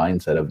shift in the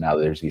mindset of, now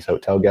that there's these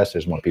hotel guests,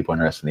 there's more people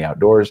interested in the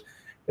outdoors.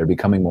 They're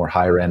becoming more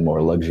higher end,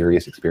 more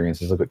luxurious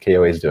experiences. Look what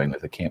KOA is doing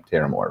with the Camp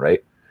Terramore,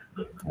 right?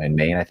 In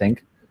Maine, I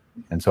think.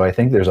 And so I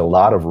think there's a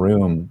lot of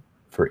room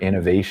for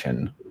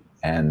innovation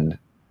and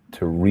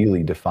to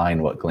really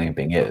define what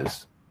glamping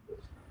is,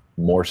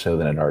 more so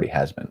than it already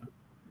has been.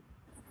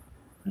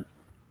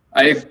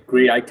 I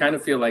agree. I kind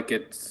of feel like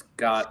it's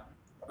got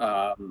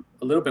a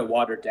little bit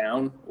watered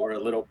down, or a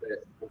little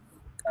bit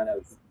kind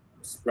of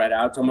spread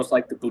out. It's almost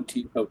like the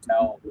boutique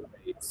hotel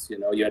rates.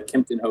 You had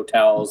Kimpton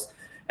hotels,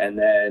 and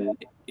then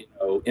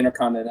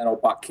Intercontinental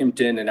bought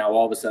Kimpton, and now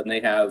all of a sudden they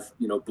have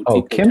boutique.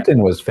 Oh,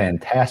 Kimpton was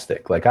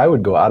fantastic. Like, I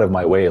would go out of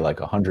my way like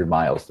 100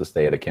 miles to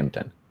stay at a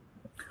Kimpton.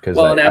 Because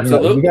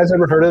absolutely. Have you guys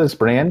ever heard of this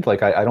brand?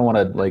 Like, I don't want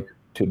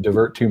to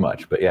divert too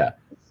much, but yeah.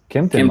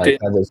 Kimpton like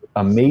had this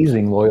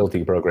amazing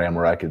loyalty program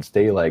where I could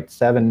stay like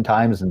 7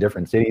 times in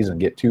different cities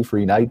and get 2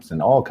 free nights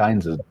and all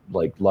kinds of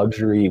like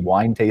luxury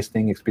wine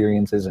tasting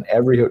experiences, and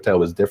every hotel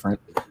was different.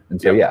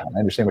 And so yeah, I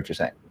understand what you're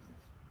saying.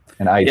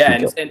 And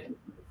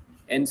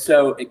and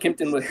so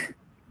Kimpton was,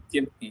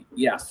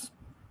 yes,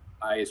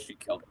 IHG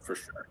killed it for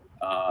sure.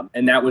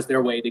 And that was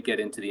their way to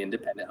get into the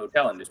independent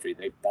hotel industry.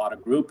 They bought a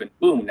group, and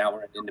boom, now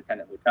we're in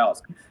independent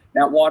hotels.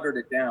 That watered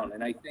it down.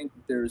 And I think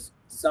there's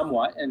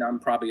somewhat, and I'm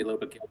probably a little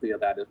bit guilty of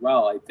that as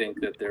well, I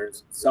think that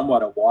there's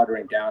somewhat a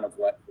watering down of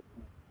what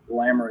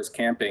glamorous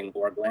camping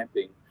or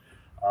glamping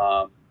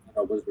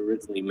was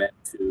originally meant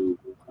to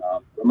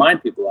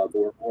remind people of,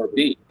 or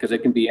be, because it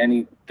can be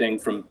anything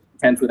from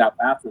tents without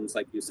bathrooms,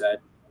 like you said,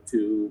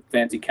 to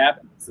fancy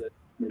cabins that,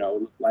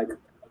 like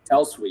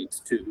hotel suites,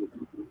 to,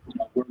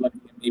 we're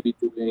looking at maybe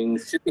doing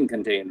shipping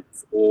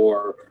containers,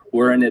 or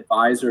we're an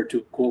advisor to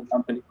a cool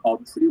company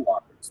called Tree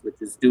Walkers, which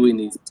is doing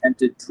these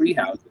tented tree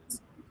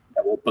houses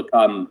that will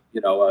become,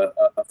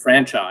 a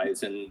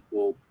franchise, and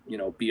will,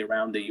 be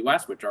around the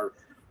U.S., which are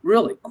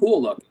really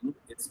cool looking.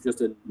 It's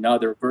just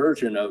another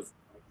version of,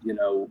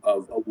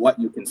 of what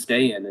you can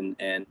stay in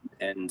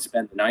and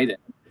spend the night in.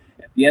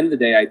 At the end of the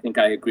day, I think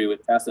I agree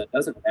with Tessa. It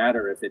doesn't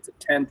matter if it's a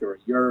tent or a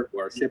yurt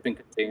or a shipping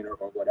container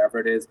or whatever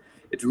it is.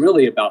 It's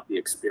really about the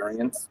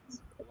experience.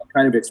 What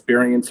kind of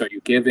experience are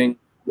you giving?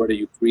 What are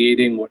you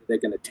creating? What are they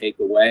going to take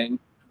away?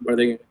 Where are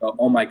they going to go,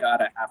 oh my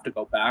God, I have to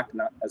go back,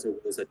 not because it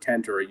was a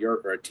tent or a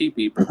yurt or a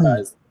teepee,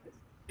 because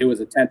it was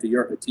a tent, a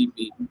yurt, a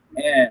teepee,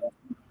 and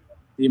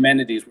the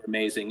amenities were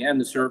amazing, and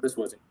the service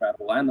was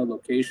incredible, and the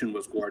location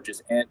was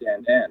gorgeous, and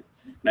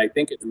I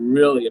think it's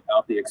really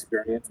about the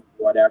experience of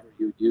whatever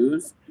you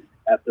use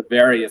at the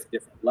various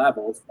different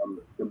levels,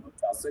 from the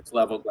Motel 6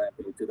 level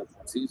glamping to the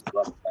Four Seasons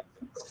level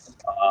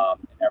glamping,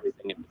 and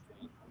everything in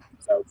between.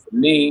 So for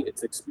me,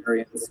 it's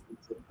experience.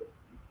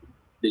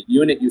 The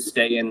unit you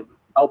stay in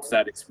helps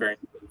that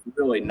experience. It's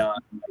really not,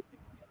 at the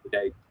end of the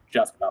day,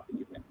 just about the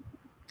unit.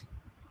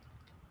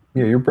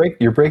 Yeah,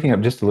 you're breaking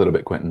up just a little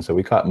bit, Quentin. So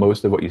we caught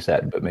most of what you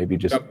said, but maybe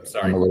just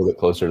come a little bit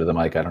closer to the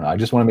mic. I don't know. I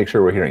just want to make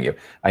sure we're hearing you.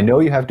 I know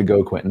you have to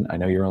go, Quentin. I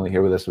know you're only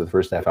here with us for the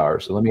first half hour.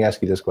 So let me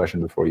ask you this question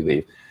before you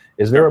leave.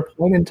 Is there a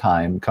point in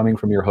time, coming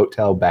from your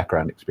hotel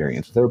background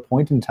experience, is there a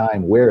point in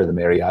time where the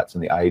Marriotts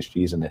and the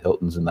IHGs and the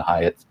Hiltons and the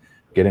Hyatts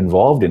get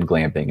involved in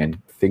glamping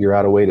and figure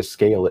out a way to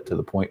scale it to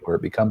the point where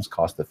it becomes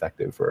cost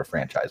effective for a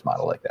franchise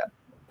model like that?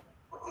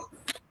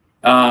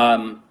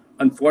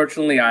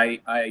 Unfortunately,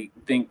 I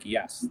think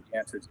yes. The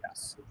answer is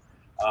yes.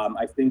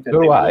 I think that so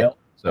they will.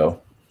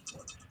 So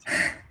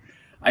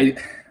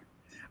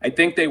I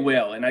think they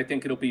will, and I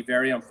think it'll be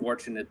very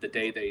unfortunate the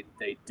day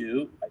they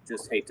do. I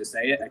just hate to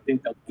say it. I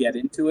think they'll get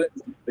into it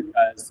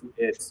because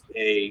it's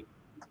a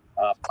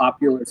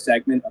popular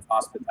segment of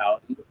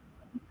hospitality,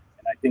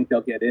 and I think they'll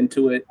get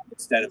into it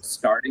instead of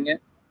starting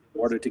it in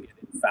order to get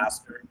into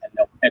faster, and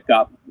they'll pick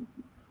up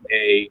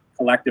a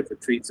collective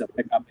retreats. They'll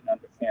pick up an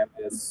under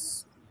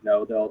campus.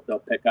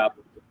 They'll pick up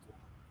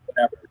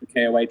whatever the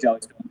KOA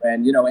Jellystone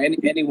brand.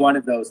 Any one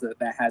of those that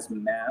has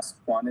mass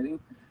quantity,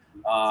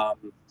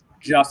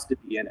 just to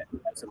be in it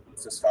as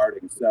opposed to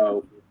starting.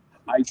 So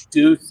I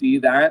do see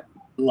that,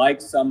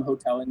 like some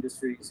hotel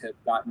industries have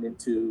gotten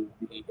into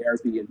the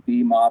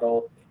Airbnb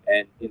model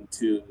and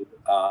into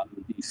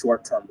the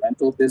short-term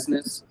rental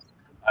business.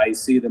 I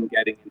see them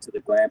getting into the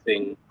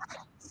glamping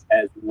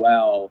as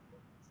well,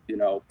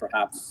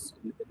 perhaps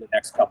in the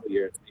next couple of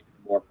years, maybe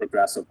the more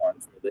progressive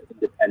ones, or the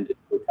independent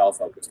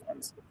hotel-focused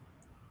ones.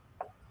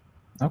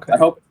 Okay. I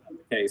hope it's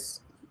not the case.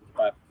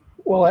 But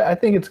well, I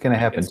think it's going to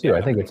happen too.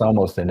 I think it's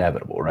almost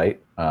inevitable, right?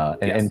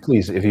 And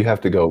please, if you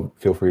have to go,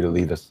 feel free to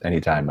leave us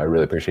anytime. I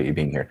really appreciate you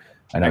being here.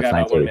 I know it's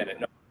 9:30. 1 minute.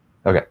 No.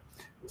 Okay.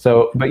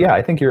 So, but yeah,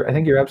 I think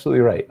you're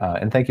absolutely right.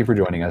 And thank you for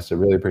joining us. I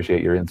really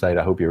appreciate your insight.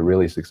 I hope you're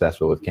really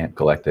successful with Camp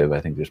Collective.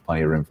 I think there's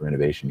plenty of room for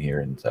innovation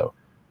here. And so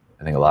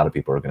I think a lot of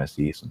people are going to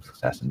see some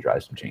success and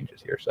drive some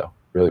changes here. So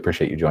really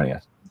appreciate you joining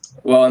us.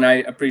 Well, and I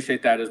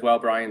appreciate that as well,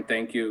 Brian.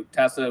 Thank you.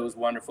 Tessa, it was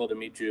wonderful to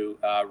meet you.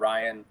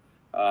 Ryan,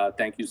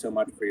 thank you so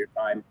much for your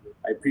time.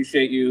 I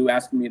appreciate you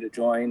asking me to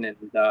join, and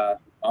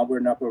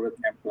onward and upward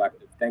with Camp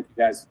Collective. Thank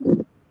you, guys.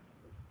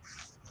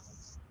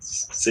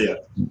 See ya.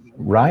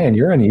 Ryan,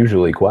 you're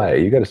unusually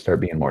quiet. You got to start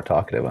being more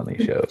talkative on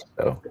these shows.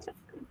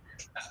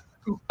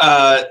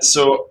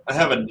 So I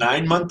have a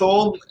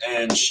 9-month-old,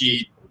 and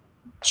she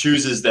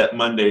chooses that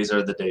Mondays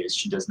are the days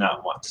she does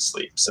not want to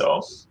sleep.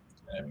 So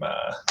I'm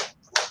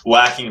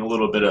lacking a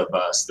little bit of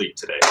sleep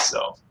today.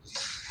 So,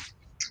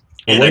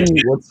 and I can't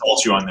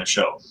insult you on this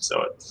show,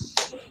 so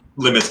it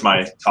limits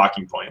my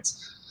talking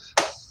points.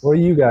 What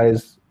do you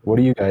guys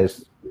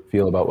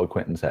feel about what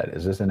Quentin said?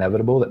 Is this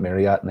inevitable that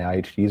Marriott and the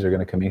IHGs are going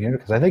to come in here?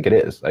 Because I think it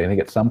is. I think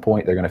at some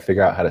point they're going to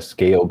figure out how to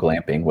scale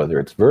glamping, whether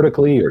it's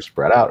vertically or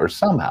spread out or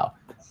somehow.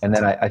 And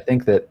then I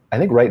think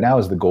right now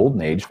is the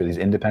golden age for these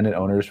independent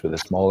owners, for the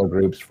smaller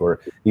groups,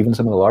 for even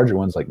some of the larger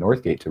ones like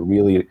Northgate to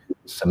really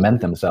cement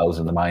themselves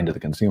in the mind of the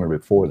consumer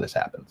before this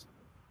happens.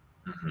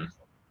 Mm-hmm.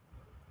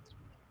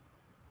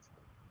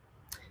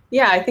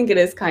 Yeah, I think it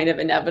is kind of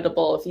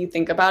inevitable. If you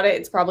think about it,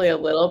 it's probably a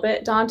little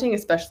bit daunting,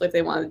 especially if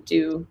they want to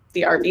do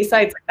the RV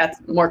sites. That's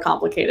more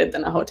complicated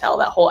than a hotel.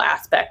 That whole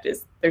aspect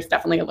there's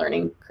definitely a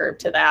learning curve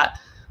to that.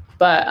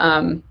 But,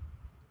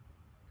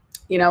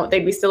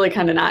 they'd be silly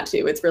kind of not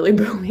to. It's really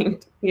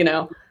booming,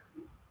 Yeah.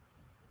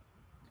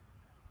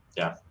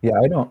 Yeah,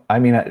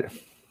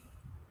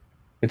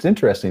 it's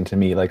interesting to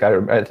me. Like,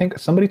 I think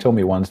somebody told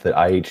me once that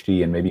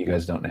IHG, and maybe you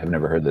guys have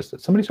never heard this,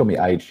 that somebody told me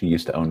IHG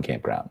used to own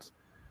campgrounds.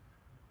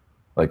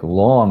 Like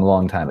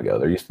long time ago,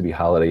 there used to be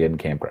Holiday Inn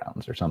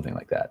campgrounds or something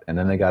like that. And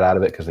then they got out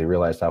of it because they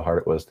realized how hard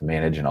it was to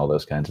manage and all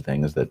those kinds of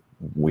things that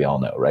we all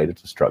know, right?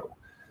 It's a struggle.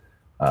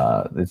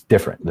 It's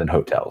different than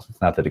hotels. It's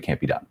not that it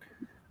can't be done.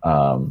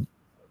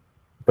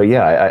 But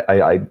yeah,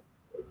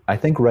 I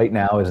think right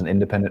now as an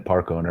independent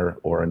park owner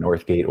or a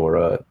Northgate or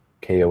a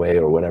KOA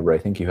or whatever, I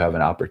think you have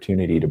an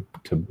opportunity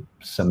to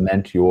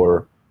cement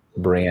your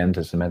brand,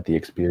 to cement the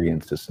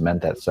experience, to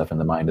cement that stuff in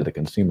the mind of the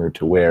consumer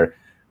to where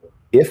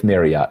if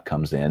Marriott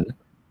comes in,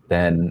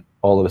 then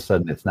all of a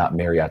sudden it's not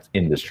Marriott's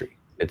industry.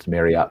 It's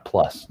Marriott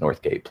plus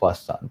Northgate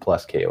plus Sun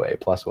plus KOA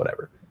plus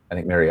whatever. I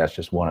think Marriott's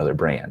just one other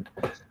brand.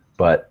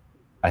 But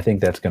I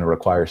think that's going to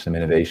require some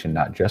innovation,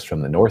 not just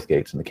from the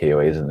Northgates and the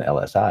KOAs and the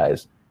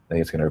LSIs. I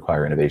think it's going to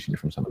require innovation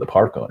from some of the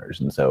park owners.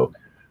 And so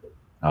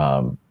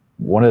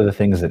one of the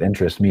things that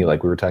interests me,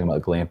 like we were talking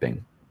about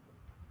glamping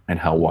and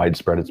how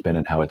widespread it's been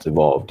and how it's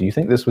evolved. Do you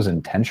think this was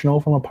intentional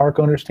from a park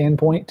owner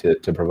standpoint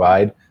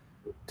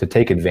to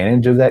take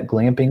advantage of that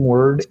glamping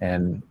word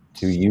and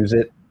to use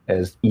it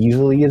as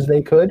easily as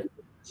they could?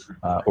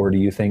 Or do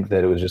you think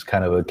that it was just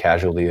kind of a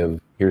casualty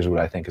of here's what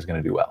I think is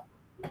going to do well?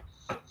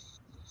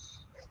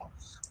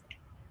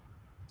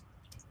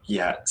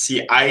 Yeah.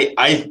 See,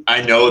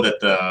 I know that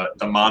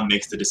the mom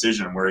makes the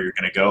decision on where you're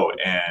going to go.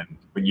 And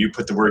when you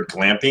put the word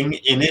glamping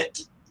in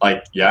it,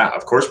 like, yeah,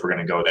 of course we're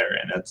going to go there.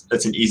 And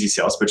that's an easy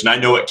sales pitch. And I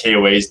know what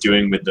KOA is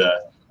doing with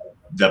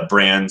the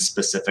brand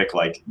specific,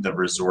 like the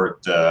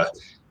resort, the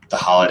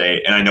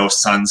Holiday. And I know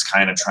Sun's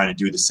kind of trying to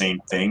do the same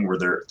thing where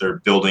they're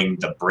building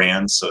the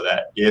brand so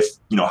that if,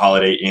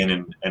 Holiday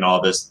Inn and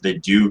all this, they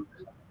do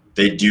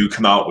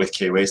come out with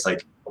KOAs,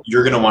 like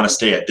you're going to want to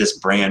stay at this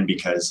brand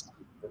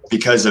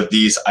because of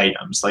these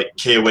items. Like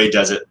KOA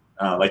does it,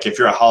 like if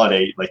you're a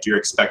Holiday, like you're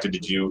expected to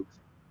do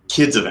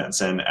kids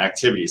events and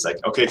activities. Like,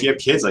 okay, if you have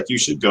kids, like you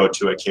should go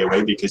to a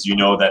KOA because you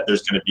know that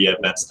there's going to be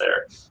events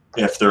there.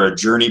 If they're a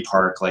journey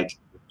park, like,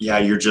 yeah,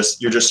 you're just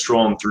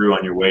strolling through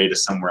on your way to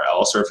somewhere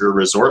else. Or if you're a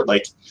resort,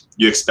 like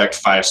you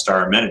expect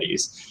 5-star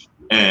amenities.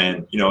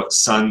 And,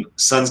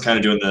 Sun's kind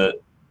of doing the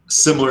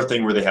similar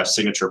thing where they have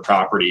signature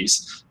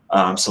properties.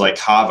 So like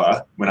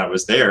Hava, when I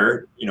was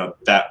there,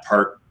 that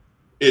part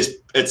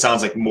it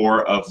sounds like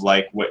more of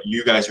like what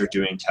you guys are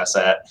doing,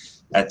 Tessa,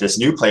 at this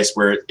new place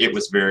where it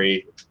was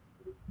very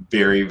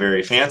very,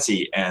 very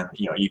fancy, and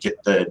you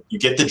get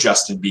the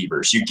Justin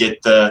Biebers, you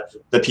get the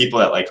people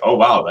that like, oh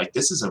wow, like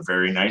this is a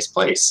very nice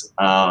place.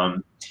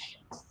 Wait,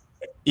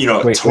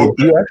 do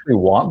you actually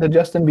want the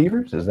Justin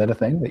Biebers? Is that a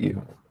thing that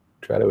you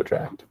try to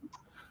attract?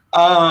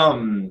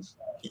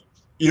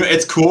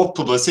 It's cool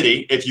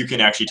publicity if you can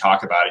actually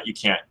talk about it. You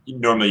can't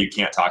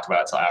talk about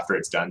it until after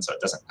it's done, so it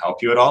doesn't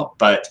help you at all.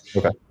 But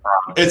okay.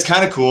 It's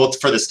kind of cool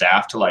for the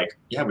staff to like,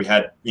 yeah, we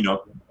had,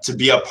 to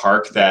be a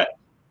park that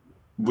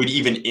would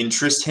even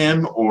interest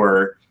him,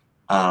 or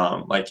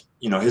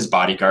his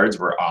bodyguards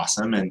were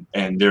awesome,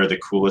 and they're the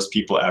coolest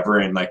people ever.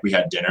 And like we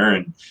had dinner,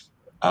 and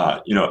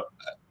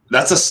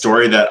that's a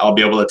story that I'll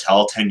be able to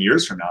tell 10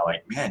 years from now.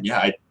 Like, man,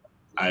 yeah,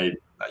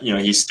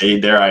 he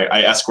stayed there.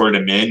 I escorted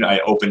him in. I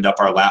opened up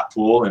our lap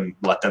pool and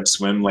let them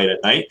swim late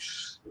at night.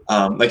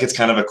 It's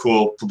kind of a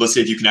cool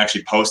publicity if you can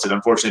actually post it.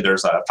 Unfortunately,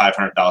 there's a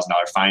 $500,000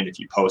 fine if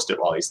you post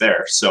it while he's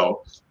there.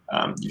 So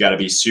you got to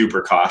be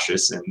super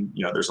cautious, and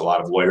there's a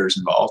lot of lawyers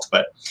involved.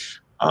 But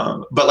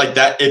like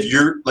that, if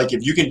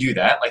you can do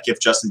that, like if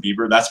Justin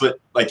Bieber, that's what,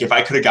 like if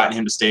I could have gotten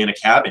him to stay in a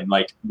cabin,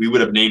 like we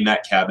would have named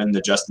that cabin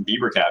the Justin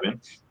Bieber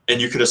cabin, and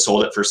you could have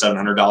sold it for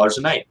 $700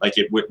 a night. Like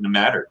it wouldn't have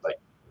mattered. Like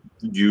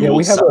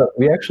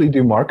we actually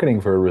do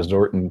marketing for a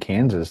resort in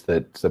Kansas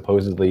that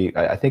supposedly,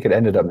 I think it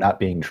ended up not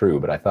being true,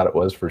 but I thought it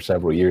was for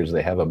several years.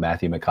 They have a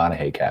Matthew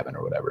McConaughey cabin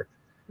or whatever.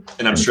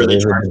 And I'm sure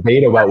there's a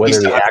debate about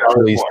whether he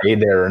actually stayed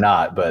there or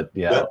not, but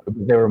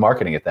they were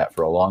marketing it that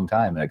for a long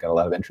time, and it got a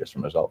lot of interest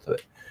from results of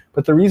it.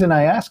 But the reason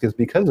I ask is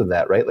because of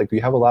that, right? Like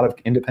we have a lot of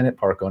independent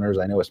park owners,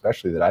 I know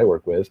especially that I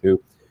work with,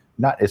 who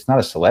it's not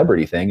a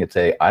celebrity thing. It's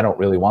I don't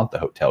really want the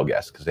hotel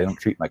guests because they don't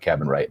treat my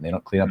cabin right, and they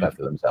don't clean up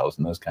after themselves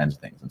and those kinds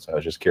of things. And so I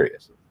was just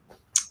curious.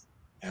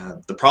 Yeah,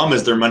 the problem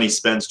is their money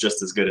spent's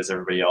just as good as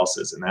everybody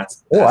else's, and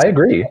that's I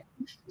agree.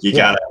 You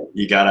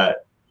gotta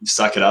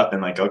suck it up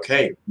and like,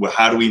 okay, well,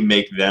 how do we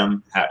make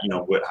them? How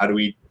do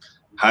we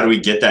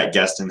get that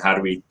guest, and how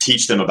do we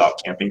teach them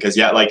about camping? Because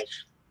like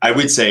I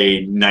would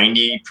say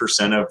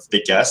 90% of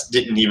the guests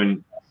didn't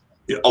even.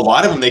 A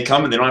lot of them, they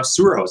come and they don't have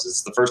sewer hoses.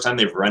 It's the first time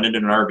they've rented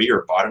an RV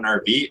or bought an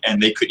RV,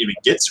 and they couldn't even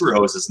get sewer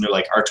hoses. And they're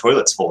like, our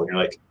toilet's full. And you're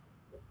like,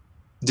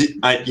 you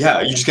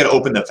just got to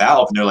open the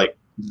valve. And they're like,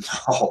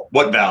 no,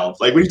 what valve?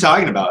 Like, what are you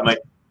talking about? I'm like,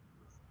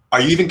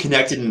 are you even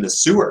connected in the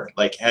sewer?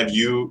 Like, have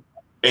you?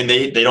 And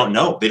they don't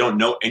know. They don't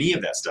know any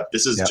of that stuff.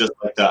 This is just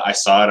like I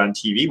saw it on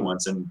TV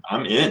once, and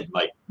I'm in.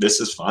 Like, this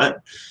is fun.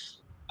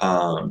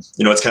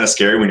 It's kind of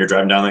scary when you're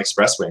driving down the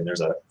expressway and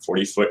there's a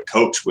 40-foot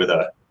coach with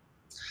a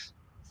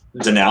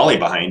Denali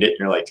behind it. And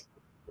you're like,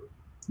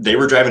 they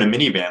were driving a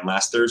minivan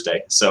last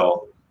Thursday,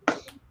 so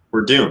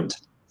we're doomed.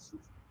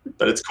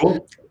 But it's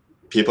cool.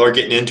 People are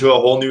getting into a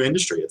whole new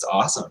industry. It's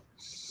awesome.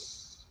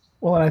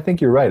 Well, and I think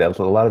you're right. A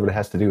lot of it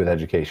has to do with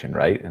education,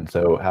 right? And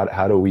so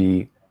how do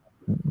we,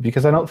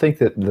 because I don't think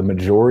that the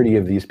majority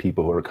of these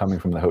people who are coming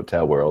from the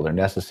hotel world are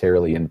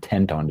necessarily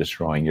intent on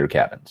destroying your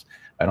cabins.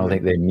 I don't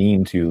think they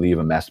mean to leave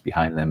a mess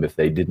behind them if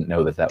they didn't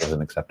know that was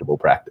an acceptable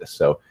practice.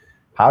 So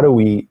how do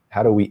we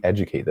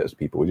educate those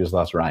people? We just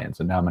lost Ryan,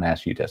 so now I'm going to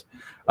ask you, Tess.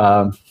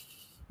 How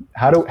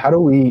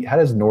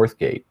does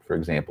Northgate, for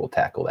example,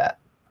 tackle that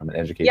from an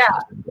education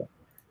standpoint?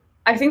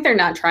 I think they're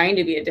not trying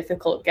to be a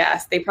difficult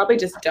guest. They probably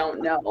just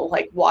don't know.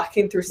 Like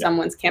walking through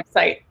someone's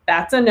campsite,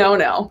 that's a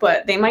no-no.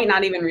 But they might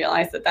not even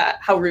realize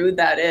how rude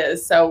that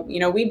is. So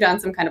we've done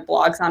some kind of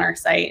blogs on our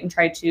site and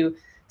tried to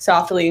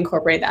softly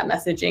incorporate that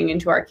messaging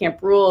into our camp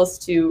rules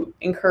to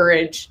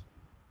encourage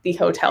the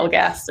hotel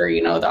guests or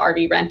the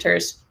RV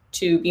renters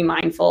to be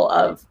mindful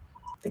of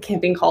the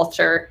camping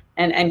culture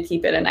and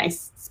keep it a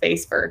nice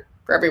space for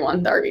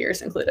everyone, the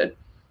RVers included.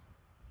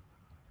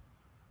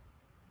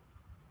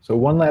 So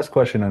one last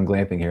question on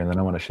glamping here, and then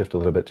I want to shift a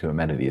little bit to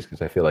amenities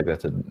because I feel like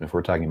if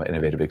we're talking about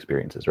innovative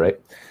experiences, right?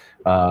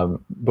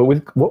 But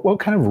with what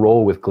kind of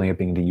role with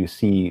glamping do you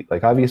see?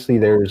 Like obviously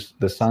there's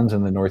the Suns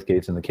and the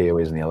Northgates and the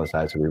KOAs and the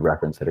LSIs that we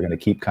referenced that are going to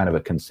keep kind of a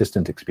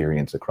consistent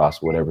experience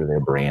across whatever their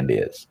brand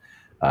is.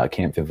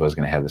 Camp Fimfo is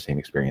going to have the same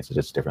experience at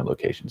its different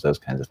locations, those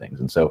kinds of things.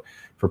 And so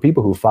for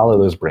people who follow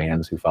those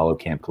brands, who follow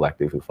Camp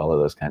Collective, who follow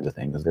those kinds of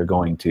things, they're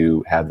going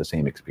to have the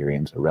same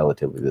experience, or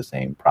relatively the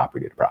same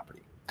property to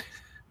property.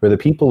 For the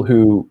people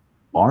who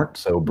aren't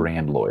so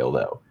brand loyal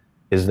though,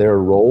 is there a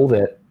role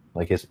that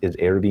is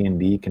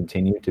Airbnb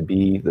continue to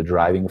be the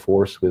driving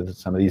force with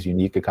some of these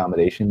unique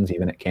accommodations,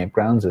 even at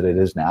campgrounds, that it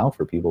is now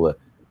for people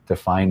to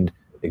find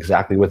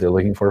exactly what they're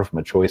looking for from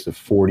a choice of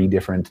 40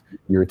 different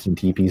yurts and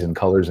teepees and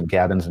colors and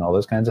cabins and all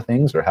those kinds of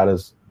things? Or how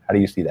do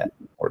you see that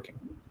working?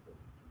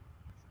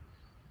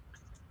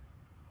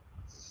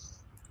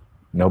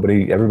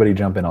 Everybody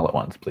jump in all at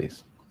once,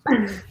 please.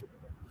 You're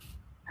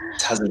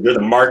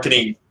the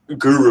marketing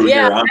guru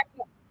here.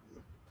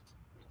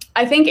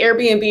 I think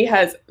Airbnb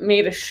has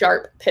made a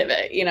sharp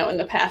pivot, in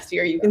the past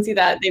year. You can see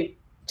that they've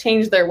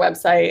changed their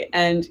website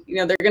and,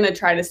 they're going to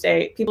try to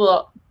stay.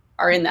 People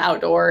are in the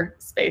outdoor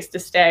space to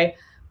stay.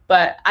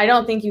 But I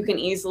don't think you can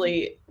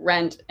easily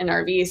rent an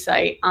RV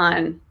site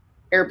on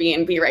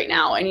Airbnb right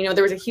now. And,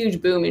 there was a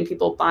huge boom in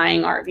people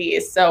buying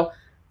RVs. So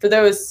for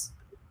those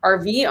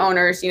RV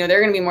owners, they're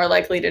going to be more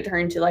likely to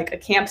turn to like a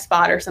camp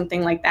spot or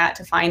something like that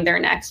to find their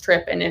next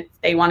trip. And if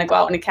they want to go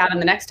out in a cabin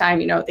the next time,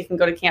 they can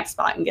go to Camp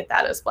Spot and get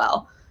that as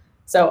well.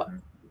 So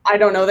I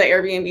don't know that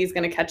Airbnb is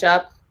going to catch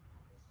up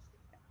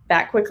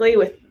that quickly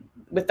with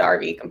the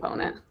RV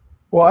component.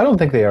 Well, I don't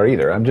think they are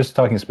either. I'm just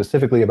talking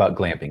specifically about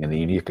glamping and the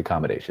unique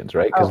accommodations,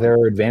 right? Because there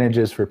are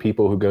advantages for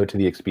people who go to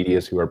the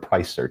Expedias who are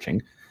price searching.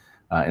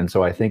 And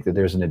so I think that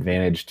there's an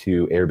advantage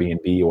to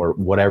Airbnb or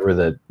whatever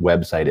the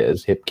website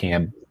is,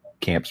 HipCamp,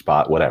 Camp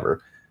Spot,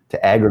 whatever,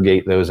 to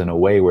aggregate those in a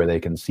way where they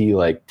can see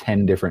like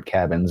 10 different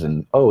cabins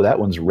and, oh, that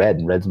one's red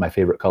and red's my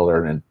favorite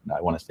color and I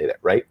want to stay there,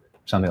 right?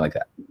 Something like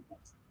that.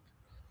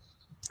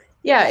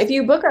 Yeah, if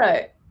you book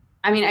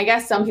I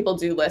guess some people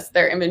do list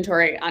their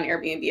inventory on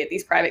Airbnb at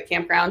these private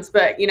campgrounds,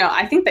 but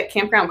I think that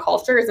campground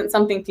culture isn't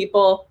something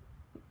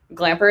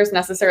glampers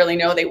necessarily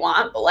know they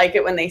want, but like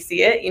it when they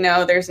see it.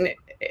 There's an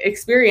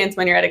experience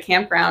when you're at a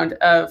campground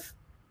of,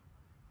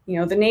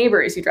 the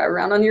neighbors, you drive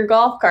around on your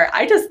golf cart.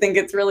 I just think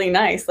it's really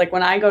nice. Like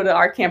when I go to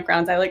our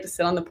campgrounds, I like to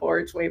sit on the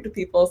porch, wave to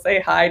people, say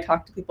hi,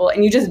 talk to people,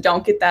 and you just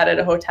don't get that at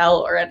a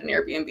hotel or at an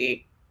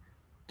Airbnb.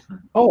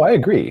 Oh, I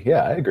agree.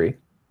 Yeah, I agree.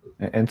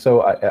 And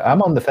so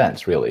I'm on the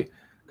fence really.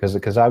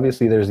 Because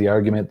obviously there's the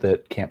argument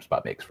that Camp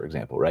Spot makes, for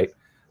example, right?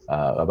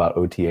 About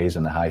OTAs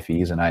and the high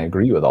fees, and I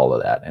agree with all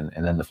of that.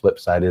 And then the flip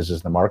side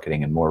is the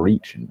marketing and more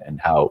reach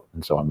and how.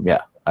 And so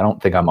I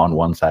don't think I'm on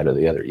one side or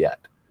the other yet.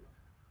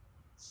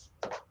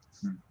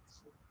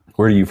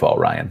 Where do you fall,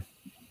 Ryan?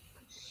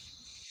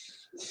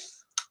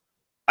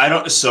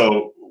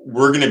 So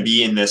we're going to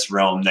be in this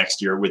realm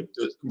next year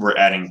we're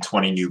adding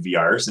 20 new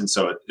VRs, and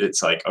so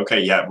it's like, okay,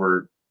 yeah,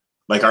 we're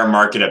like our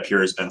market up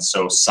here has been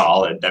so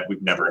solid that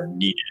we've never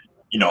needed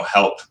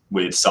help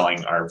with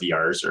selling our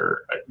VRs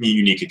or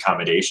unique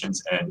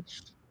accommodations. And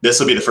this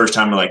will be the first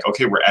time we're like,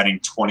 okay, we're adding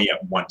 20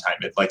 at one time.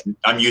 It's like,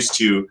 I'm used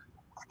to,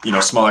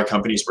 smaller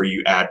companies where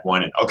you add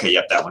one and okay,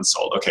 yep, that one's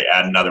sold. Okay,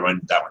 add another one,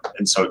 that one.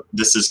 And so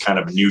this is kind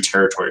of new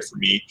territory for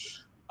me.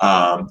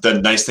 The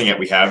nice thing that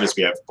we have is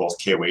we have both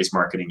KOA's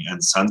marketing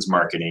and Sun's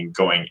marketing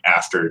going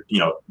after,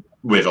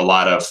 with a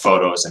lot of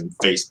photos and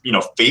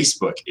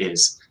Facebook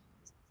is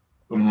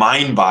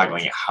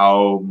mind-boggling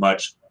how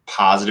much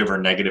positive or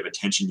negative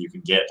attention you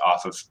can get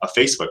off of a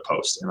Facebook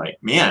post. And like,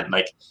 man,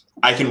 like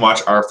I can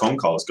watch our phone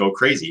calls go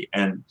crazy.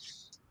 And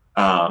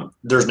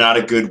there's not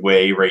a good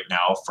way right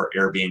now for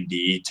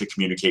Airbnb to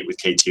communicate with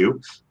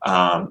K2.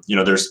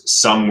 There's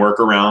some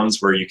workarounds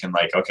where you can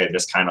like, okay,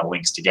 this kind of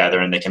links together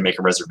and they can make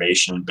a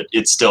reservation, but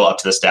it's still up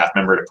to the staff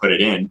member to put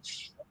it in.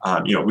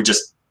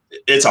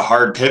 It's a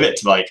hard pivot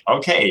to like,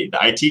 okay, the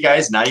IT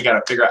guys, now you got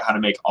to figure out how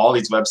to make all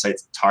these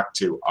websites talk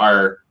to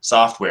our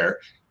software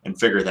and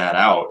figure that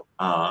out.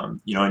 And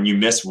you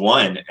miss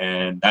one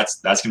and that's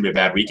going to be a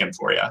bad weekend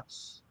for you.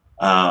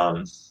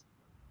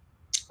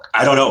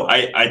 I don't know.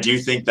 I do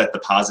think that the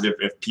positive,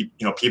 if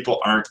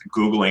people aren't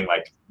Googling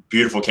like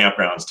beautiful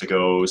campgrounds to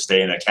go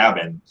stay in a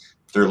cabin,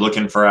 they're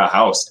looking for a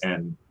house.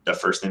 And the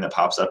first thing that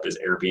pops up is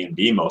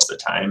Airbnb most of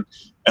the time,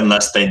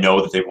 unless they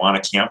know that they want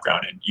a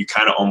campground. And you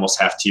kind of almost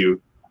have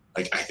to,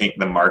 like, I think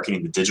the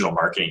marketing, the digital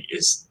marketing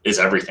is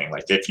everything.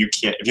 Like if you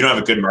don't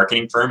have a good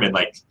marketing firm, and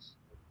like,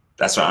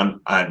 that's why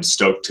I'm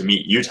stoked to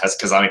meet you, Tess,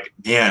 because I'm like,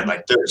 man,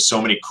 like there's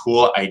so many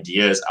cool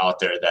ideas out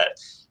there that,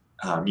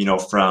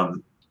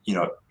 from,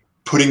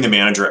 putting the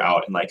manager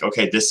out and like,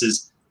 okay, this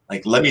is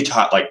like, let me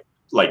talk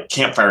like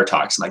campfire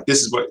talks. And like, this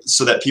is what,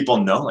 so that people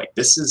know, like,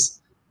 this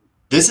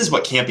is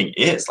what camping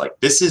is. Like,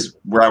 this is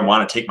where I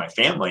want to take my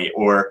family.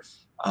 Or,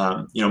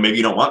 maybe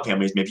you don't want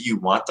families. Maybe you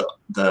want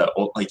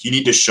like, you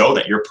need to show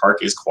that your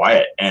park is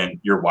quiet and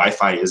your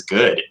Wi-Fi is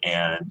good.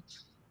 And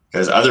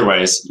because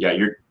otherwise, yeah,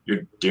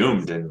 you're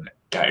doomed. And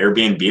yeah,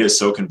 Airbnb is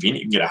so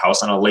convenient. You can get a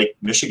house on a Lake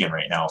Michigan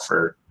right now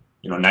for,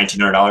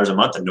 $1,900 a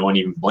month and no one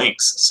even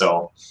blinks.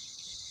 So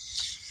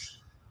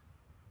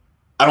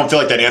I don't feel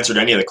like that answered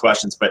any of the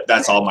questions, but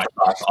that's all my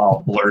thoughts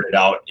all blurted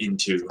out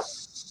into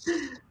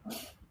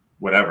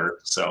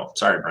whatever. So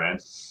sorry, Brian.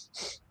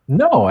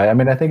 No, I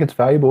mean, I think it's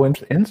valuable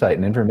insight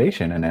and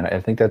information. And I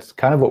think that's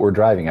kind of what we're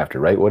driving after,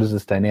 right? What does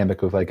this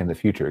dynamic look like in the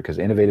future? Because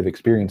innovative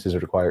experiences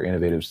require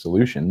innovative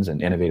solutions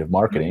and innovative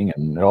marketing,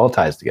 and it all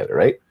ties together,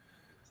 right?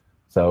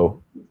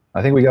 So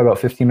I think we got about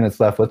 15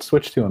 minutes left. Let's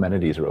switch to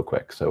amenities real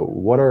quick. So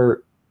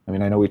I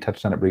know we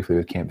touched on it briefly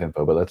with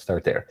CampInfo, but let's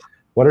start there.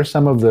 What are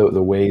some of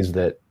the ways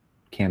that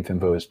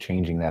CampInfo is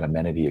changing that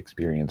amenity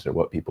experience, or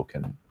what people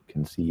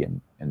can see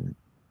and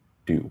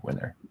do when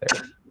they're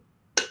there?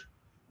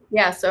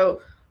 Yeah,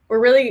 so we're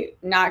really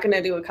not going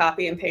to do a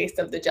copy and paste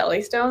of the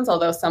Jellystones,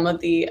 although some of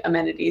the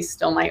amenities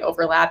still might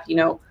overlap.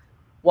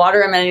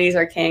 Water amenities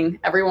are king.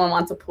 Everyone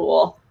wants a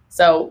pool.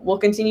 So we'll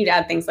continue to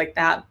add things like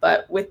that.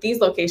 But with these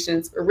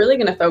locations, we're really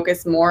going to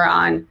focus more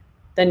on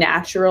the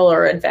natural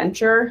or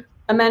adventure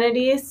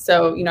amenities.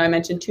 So, I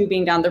mentioned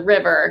tubing down the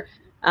river.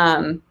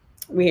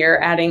 We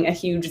are adding a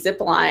huge zip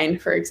line,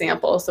 for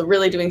example. So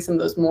really doing some of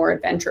those more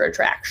adventure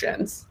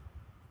attractions.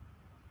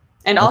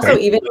 And also,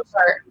 even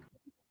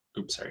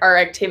our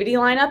activity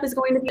lineup is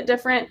going to be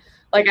different.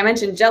 like I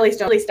mentioned,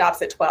 Jellystone really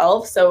stops at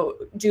 12. So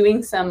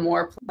doing some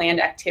more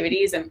planned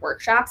activities and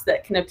workshops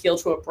that can appeal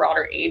to a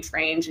broader age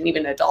range and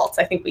even adults.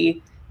 I think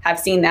we have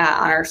seen that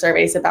on our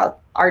surveys about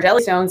our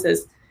Jellystones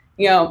is,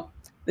 you know,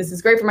 this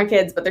is great for my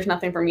kids, but there's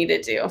nothing for me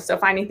to do. So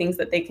finding things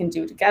that they can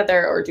do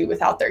together or do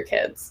without their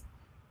kids.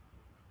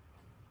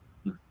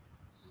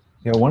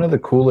 You know, one of the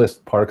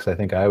coolest parks I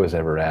think I was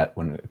ever at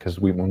when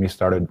we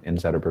started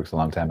Insider Perks a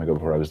long time ago,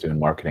 before I was doing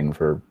marketing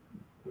for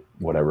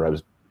whatever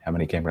how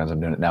many campgrounds I'm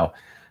doing it now.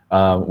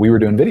 We were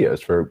doing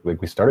videos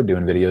we started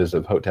doing videos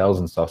of hotels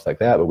and stuff like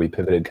that, but we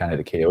pivoted kind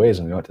of to KOAs,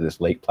 and we went to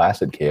this Lake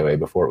Placid KOA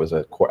before it was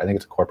I think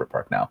it's a corporate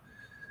park now,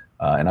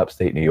 in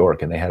upstate New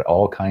York, and they had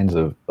all kinds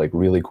of like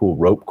really cool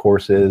rope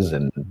courses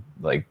and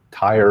like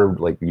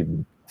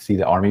you see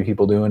the Army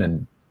people doing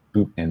and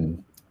boot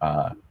in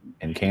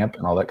camp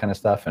and all that kind of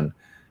stuff. And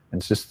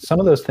it's just some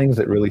of those things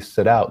that really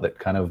stood out that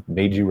kind of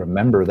made you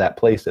remember that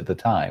place at the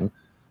time,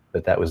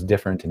 that was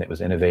different and it was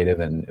innovative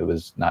and it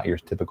was not your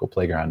typical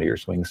playground or your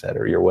swing set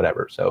or your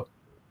whatever. So,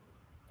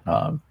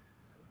 yeah,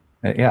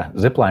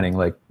 ziplining,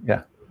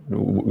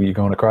 were you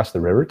going across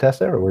the river,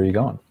 Tessa, or where are you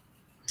going?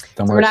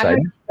 Somewhere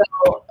exciting?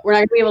 We're not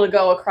going to be able to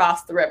go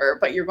across the river,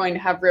 but you're going to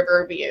have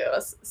river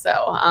views.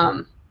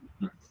 So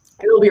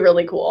it'll be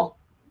really cool.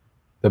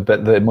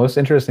 The most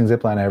interesting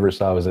zip line I ever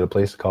saw was at a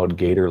place called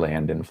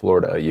Gatorland in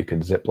Florida. You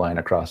could zip line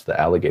across the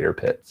alligator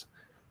pits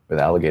with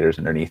alligators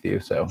underneath you.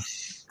 So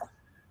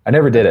I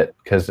never did it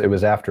because it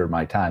was after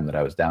my time that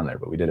I was down there,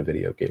 but we did a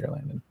video of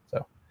Gatorland, and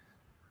so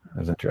it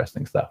was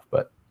interesting stuff.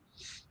 But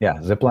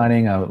yeah, zip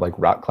lining, like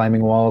rock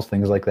climbing walls,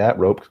 things like that,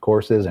 rope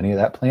courses, any of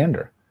that planned?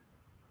 Or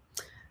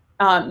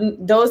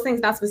those things,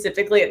 not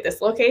specifically at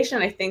this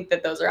location. I think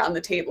that those are on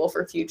the table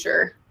for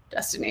future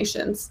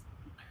destinations.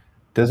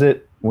 Does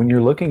it, when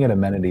you're looking at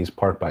amenities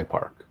park by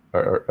park,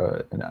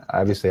 or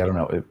obviously, I don't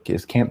know,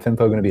 is Camp Finfo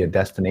going to be a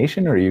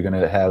destination, or are you going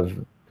to have,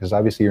 because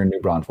obviously you're in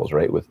New Braunfels,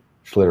 right, with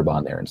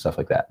Schlitterbahn there and stuff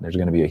like that. There's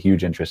going to be a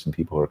huge interest in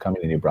people who are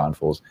coming to New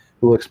Braunfels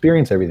who will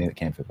experience everything that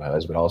Camp Finfo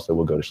has, but also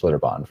will go to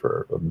Schlitterbahn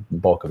for a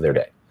bulk of their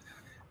day.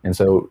 And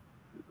so,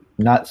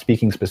 not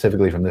speaking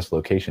specifically from this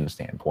location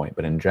standpoint,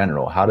 but in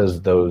general, how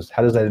does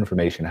that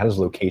information, how does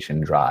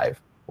location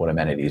drive what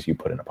amenities you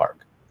put in a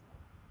park?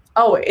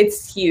 Oh,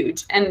 it's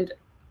huge. And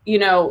you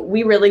know,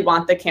 we really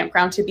want the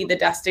campground to be the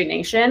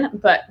destination,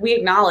 but we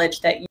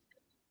acknowledge that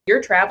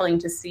you're traveling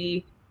to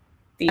see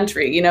the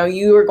country. You know,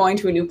 you are going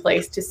to a new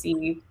place to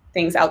see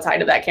things outside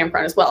of that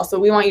campground as well. So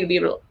we want you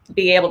to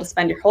be able to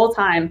spend your whole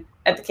time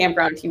at the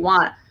campground if you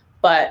want,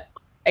 but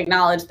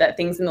acknowledge that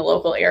things in the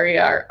local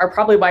area are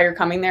probably why you're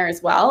coming there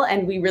as well.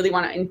 And we really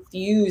want to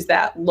infuse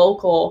that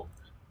local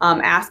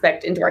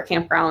aspect into our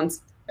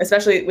campgrounds,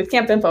 especially with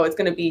Camp Finfo. It's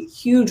going to be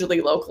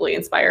hugely locally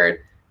inspired,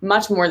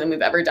 much more than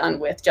we've ever done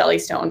with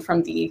Jellystone,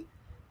 from the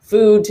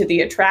food to the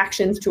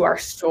attractions to our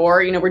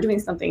store. You know, we're doing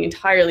something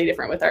entirely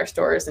different with our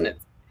stores, and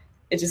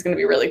it's just going to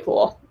be really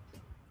cool.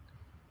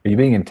 Are you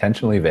being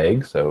intentionally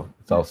vague, so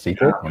it's all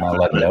secret? You're not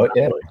letting know it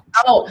yet?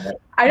 Oh,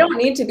 I don't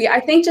need to be. I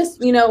think just,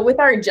 you know, with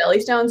our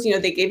Jellystones, you know,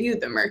 they give you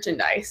the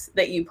merchandise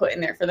that you put in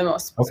there for the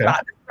most spot. This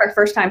is our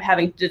first time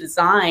having to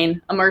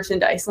design a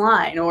merchandise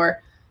line,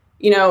 or,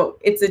 you know,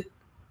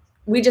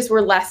 we just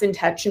were less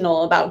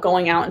intentional about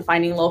going out and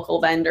finding local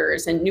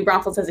vendors. And New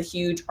Braunfels has a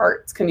huge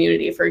arts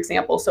community, for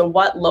example. So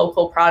what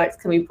local products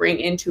can we bring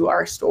into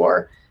our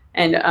store?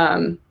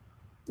 And,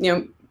 you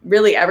know,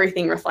 really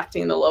everything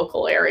reflecting the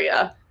local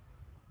area.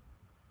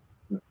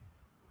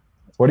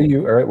 What do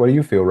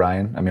you feel,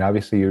 Ryan? I mean,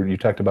 obviously you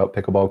talked about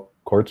pickleball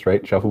courts,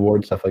 right?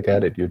 Shuffleboard, stuff like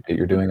that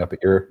you're doing up at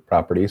your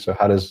property. So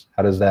how does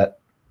that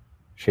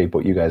shape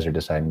what you guys are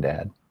deciding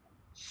to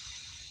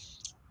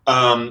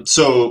add?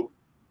 So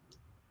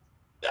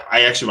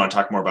I actually want to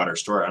talk more about our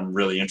store. I'm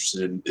really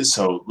interested in,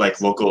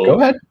 local. Go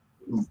ahead.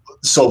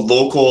 So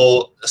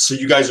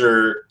you guys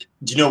do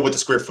you know what the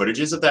square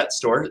footage is of that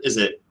store? Is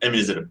it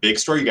a big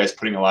store? You guys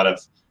putting a lot of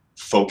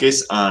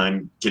focus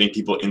on getting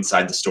people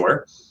inside the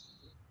store?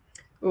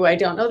 Ooh, I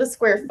don't know the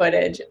square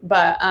footage,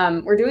 but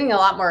we're doing a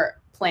lot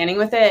more planning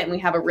with it. And we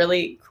have a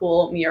really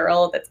cool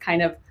mural that's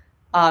kind of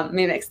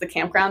mimics the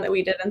campground that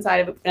we did inside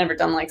of it. We've never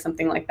done like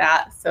something like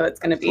that. So it's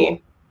going to be,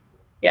 cool.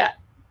 Yeah.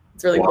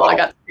 It's really cool. I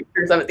got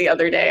pictures of it the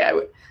other day. I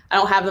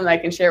don't have them that I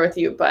can share with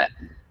you, but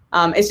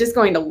it's just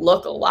going to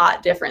look a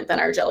lot different than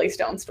our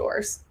Jellystone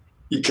stores.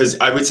 Because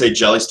I would say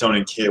Jellystone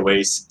and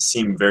KOAs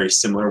seem very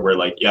similar, where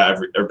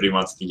everybody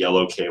wants the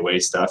yellow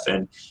KOA stuff,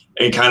 and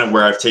kind of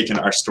where I've taken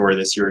our store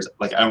this year is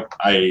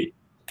I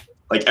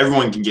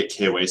everyone can get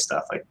KOA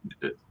stuff, like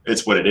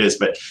it's what it is.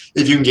 But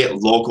if you can get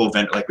local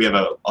vendor, like we have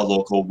a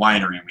local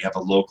winery and we have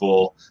a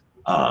local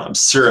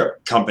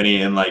syrup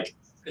company, and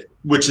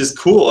which is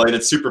cool, and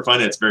it's super fun.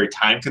 And it's very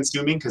time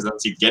consuming because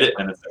once you get it,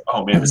 and it's like,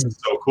 oh man, this is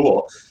so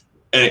cool,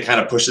 and it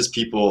kind of pushes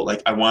people.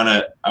 Like I want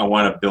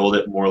to build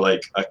it more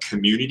like a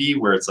community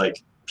where it's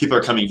like people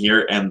are coming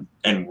here and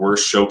we're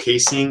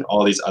showcasing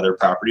all these other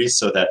properties,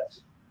 so that,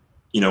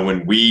 you know,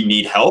 when we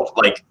need help,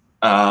 they're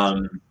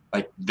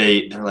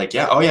like,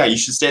 yeah, oh yeah, you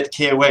should stay at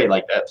the KOA.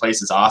 Like that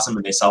place is awesome,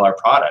 and they sell our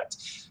product.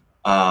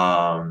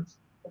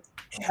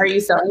 Are you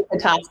selling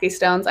Petoskey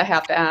stones? I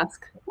have to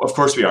ask. Of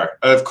course we are.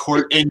 Of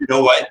course. And you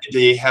know what?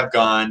 They have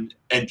gone,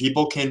 and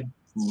people can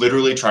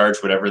literally charge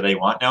whatever they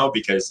want now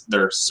because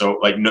they're so,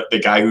 like, the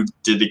guy who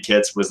did the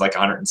kits was like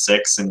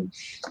 106 and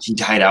he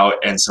died out.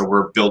 And so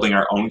we're building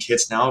our own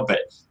kits now. But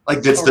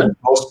like, that's the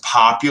most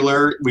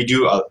popular.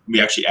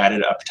 We actually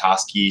added a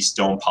Petoskey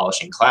stone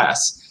polishing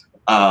class.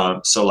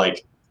 So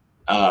like,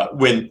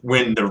 when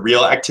the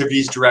real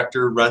activities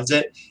director runs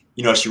it,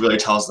 you know, she really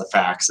tells the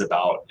facts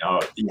about,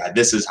 yeah,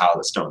 this is how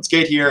the stones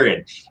get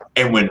here.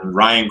 And when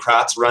Ryan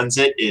Kratz runs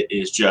it, it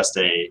is just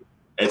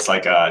it's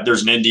like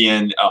there's an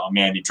Indian, oh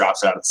man, he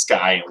drops out of the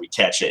sky and we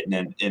catch it.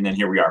 And then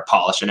here we are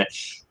polishing it.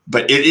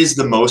 But it is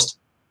the most,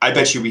 I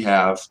bet you we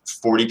have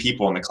 40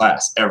 people in the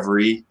class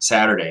every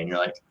Saturday. And you're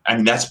like, I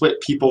mean, that's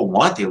what people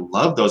want. They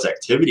love those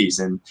activities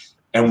and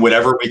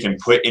whatever we can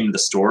put into the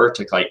store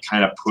to like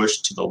kind of push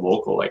to the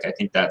local. Like, I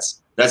think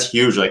that's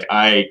huge. Like,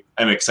 I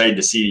am excited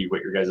to see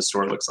what your guys'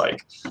 store looks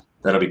like.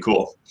 That'll be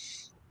cool.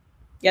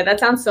 Yeah,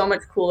 that sounds so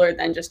much cooler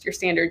than just your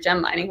standard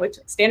gem mining, which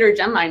standard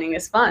gem mining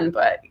is fun,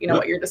 but you know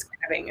what you're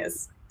describing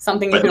is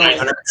something. But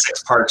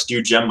 906 parks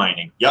do gem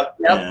mining. Yep.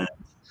 And,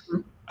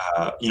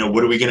 you know,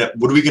 what are we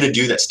gonna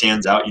do that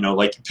stands out? You know,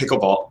 like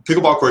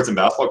pickleball courts and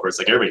basketball courts.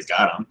 Like, everybody's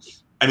got them.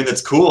 I mean,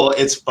 that's cool.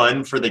 It's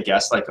fun for the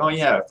guests. Like, oh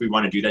yeah, if we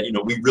want to do that, you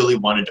know, we really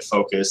wanted to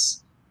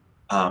focus.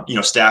 You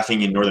know,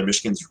 staffing in Northern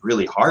Michigan is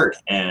really hard,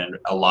 and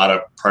a lot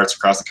of parts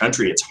across the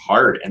country, it's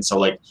hard. And so,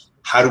 like,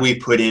 how do we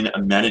put in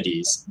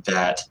amenities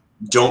that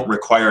don't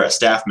require a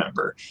staff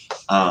member,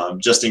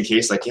 just in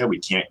case, like, yeah, we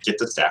can't get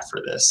the staff for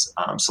this.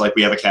 So like,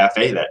 we have a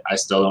cafe that I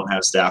still don't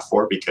have staff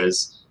for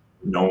because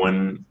no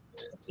one,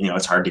 you know,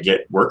 it's hard to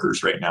get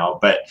workers right now.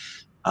 But,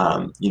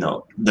 you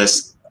know,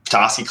 this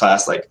Petoskey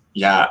class, like,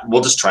 yeah,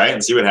 we'll just try it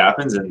and see what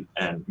happens. And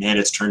man,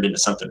 it's turned into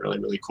something really,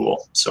 really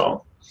cool.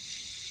 So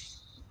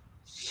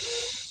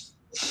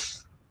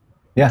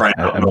yeah, Brian,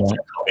 I don't know if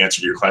I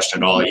answered your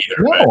question at all either.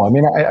 No, but I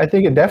mean, I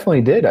think it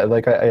definitely did.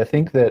 I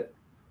think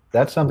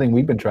that's something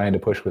we've been trying to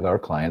push with our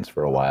clients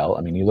for a while.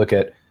 I mean, you look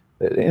at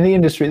in the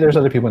industry, there's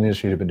other people in the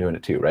industry who've been doing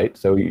it too, right?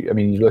 So, I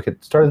mean, you look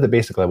at, started at the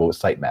basic level with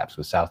Sitemaps,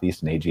 with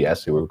Southeast and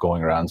AGS, who were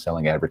going around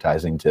selling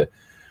advertising to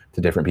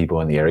different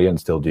people in the area and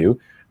still do.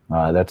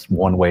 That's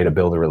one way to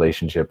build a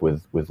relationship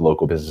with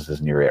local businesses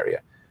in your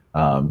area.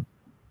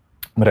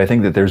 But I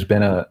think that there's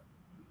been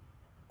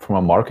from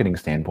a marketing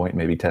standpoint,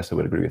 maybe Tessa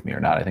would agree with me or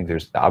not, I think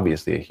there's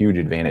obviously a huge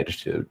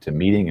advantage to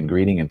meeting and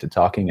greeting and to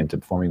talking and to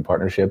forming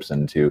partnerships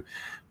and to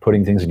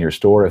putting things in your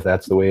store if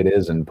that's the way it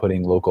is, and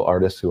putting local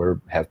artists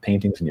who have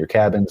paintings in your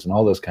cabins and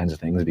all those kinds of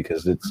things,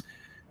 because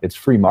it's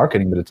free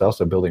marketing, but it's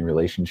also building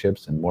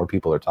relationships, and more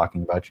people are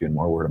talking about you and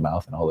more word of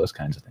mouth and all those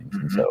kinds of things.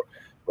 Mm-hmm. And so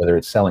whether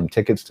it's selling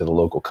tickets to the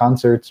local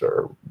concerts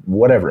or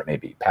whatever it may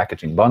be,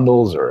 packaging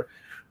bundles, or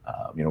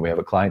you know, we have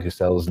a client who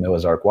sells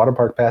Noah's Ark water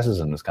park passes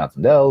in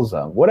Wisconsin Dells,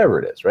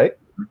 whatever it is, right?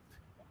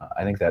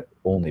 I think that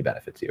only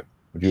benefits you.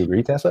 Would you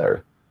agree, Tessa?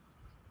 Or?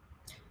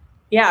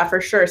 Yeah, for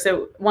sure.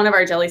 So one of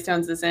our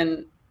Jellystones is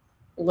in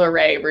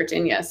Luray,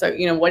 Virginia. So,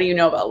 you know, what do you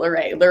know about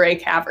Luray? Luray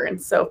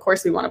Caverns. So of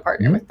course we want to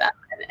partner with them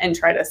and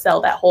try to sell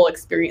that whole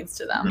experience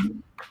to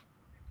them. I'm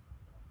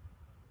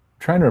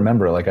trying to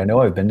remember, like, I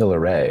know I've been to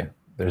Luray.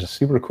 There's a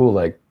super cool,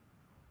 like,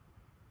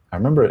 I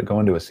remember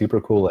going to a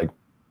super cool, like,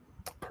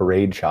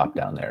 parade shop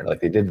down there. Like,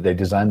 they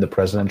designed the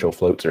presidential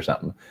floats or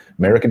something,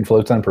 American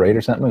floats on parade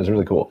or something. It was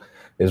really cool.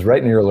 It was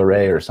right near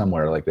Luray or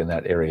somewhere like in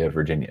that area of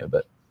Virginia.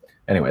 But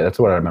anyway, that's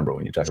what I remember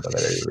when you talk about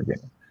that area of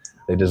Virginia.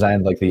 They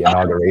designed like the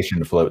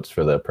inauguration floats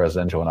for the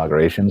presidential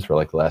inaugurations for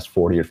like the last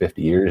 40 or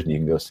 50 years, and you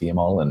can go see them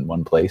all in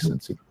one place, and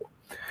it's super cool.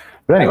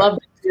 But anyway, I love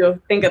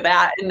to think of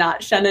that and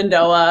not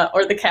Shenandoah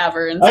or the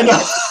Caverns. I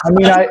know.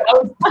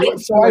 I mean,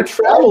 so I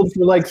traveled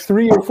for like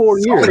 3 or 4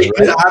 years.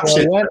 Right?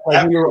 So I went,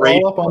 like, we were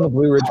all up on the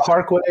Blue Ridge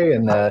Parkway,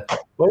 and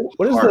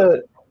what is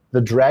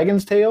the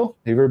Dragon's Tail?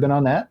 Have you ever been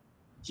on that?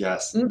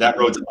 Yes, that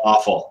road's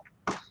awful.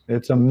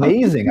 It's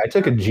amazing. I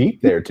took a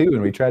Jeep there too,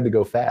 and we tried to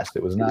go fast.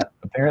 It was not,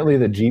 apparently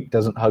the Jeep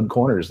doesn't hug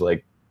corners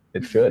like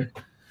it should.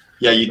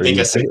 Yeah, you'd think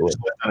a single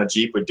on a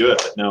Jeep would do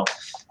it, but no.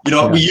 You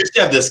know, we used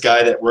to have this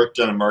guy that worked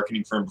on a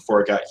marketing firm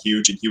before it got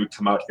huge, and he would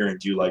come out here and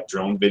do like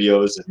drone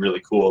videos and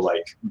really cool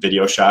like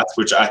video shots,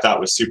 which I thought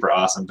was super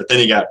awesome. But then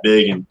he got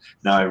big, and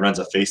now he runs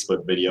a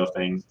Facebook video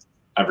thing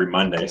every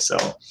Monday. So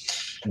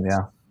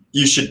yeah,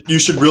 you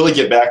should really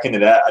get back into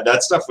that.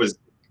 That stuff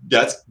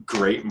that's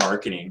great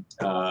marketing.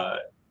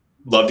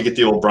 Love to get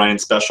the old Brian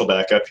special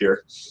back up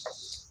here.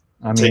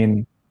 I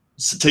mean,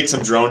 take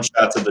some drone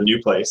shots of the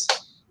new place.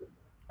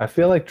 I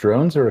feel like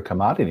drones are a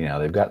commodity now.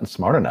 They've gotten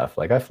smart enough.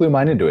 Like, I flew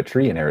mine into a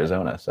tree in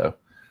Arizona, so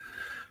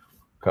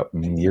a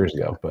couple years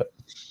ago. But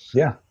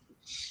yeah,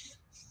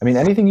 I mean,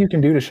 anything you can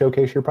do to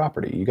showcase your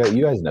property. You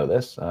guys know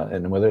this,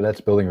 and whether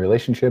that's building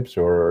relationships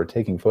or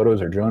taking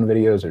photos or drone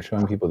videos or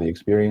showing people the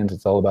experience,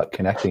 it's all about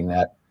connecting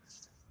that.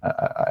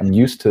 I'm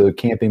used to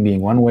camping being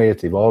one way.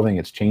 It's evolving.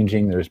 It's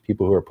changing. There's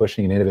people who are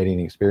pushing and innovating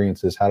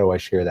experiences. How do I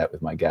share that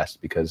with my guests?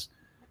 Because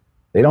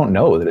they don't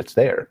know that it's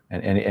there,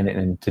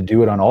 and to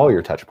do it on all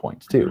your touch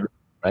points too.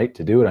 right?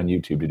 To do it on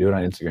YouTube, to do it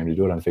on Instagram, to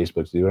do it on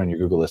Facebook, to do it on your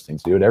Google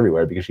listings, to do it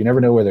everywhere, because you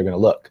never know where they're going to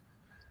look.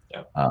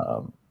 Yeah.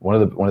 One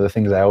of the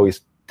things I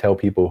always tell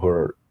people who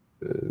are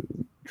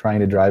trying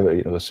to drive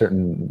a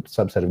certain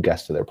subset of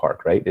guests to their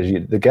park, right,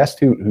 is the guest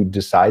who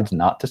decides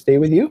not to stay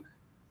with you,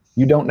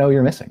 you don't know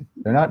you're missing.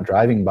 They're not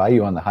driving by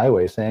you on the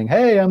highway saying,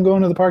 "Hey, I'm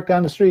going to the park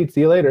down the street.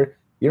 See you later."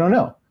 You don't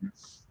know.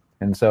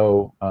 And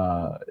so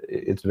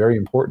it's very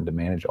important to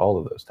manage all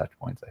of those touch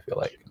points, I feel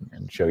like,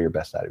 and show your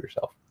best side of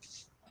yourself.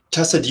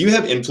 Tessa, do you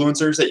have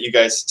influencers that you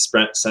guys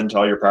send to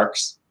all your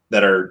parks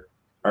that are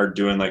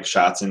doing like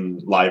shots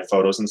and live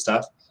photos and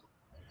stuff?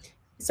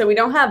 So we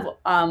don't have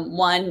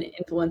one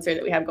influencer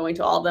that we have going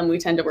to all of them. We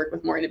tend to work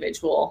with more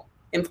individual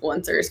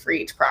influencers for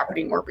each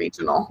property, more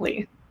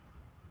regionally.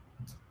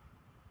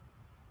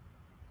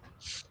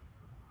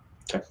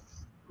 Okay.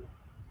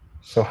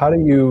 So how do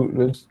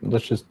you,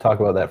 let's just talk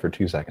about that for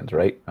 2 seconds,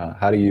 right?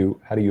 How do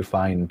you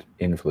find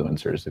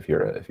influencers if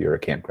you're a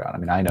campground? I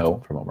mean, I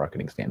know from a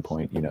marketing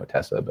standpoint,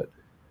 Tessa, but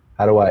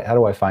how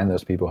do I find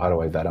those people? How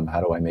do I vet them?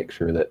 How do I make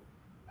sure that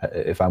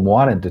if I'm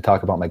wanted to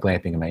talk about my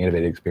glamping and my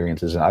innovative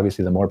experiences, and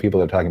obviously the more people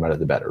that are talking about it,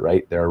 the better,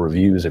 right? There are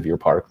reviews of your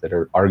park that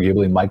are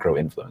arguably micro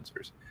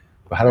influencers.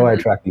 But how do I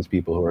attract these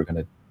people who are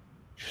going to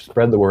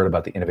spread the word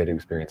about the innovative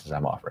experiences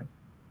I'm offering?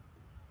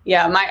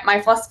 Yeah, my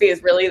philosophy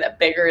is really that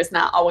bigger is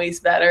not always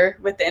better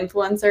with the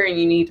influencer, and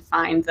you need to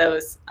find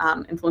those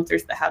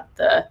influencers that have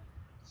the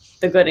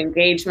good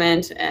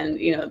engagement and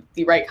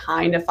the right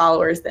kind of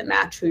followers that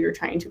match who you're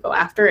trying to go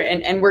after,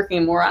 and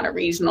working more on a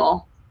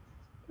regional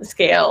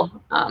scale,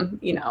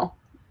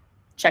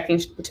 checking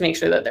to make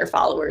sure that their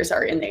followers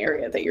are in the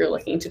area that you're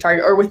looking to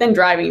target or within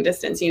driving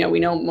distance. We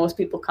know most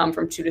people come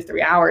from 2 to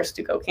 3 hours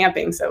to go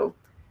camping. So,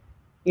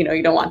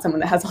 you don't want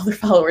someone that has all their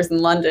followers in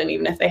London,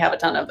 even if they have a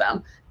ton of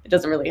them. It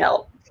doesn't really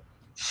help.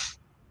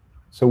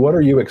 So what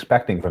are you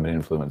expecting from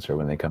an influencer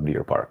when they come to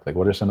your park? Like,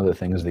 what are some of the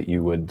things that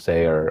you would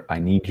say are, I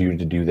need you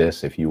to do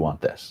this if you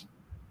want this?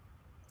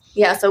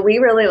 Yeah, so we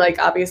really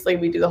obviously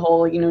we do the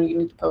whole, you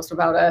need to post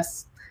about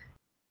us.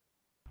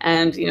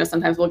 And,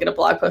 sometimes we'll get a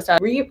blog post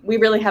out. We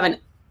really have an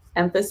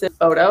emphasis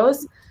on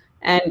photos,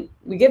 and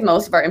we give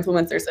most of our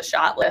influencers a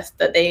shot list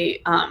that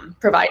they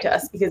provide to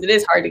us, because it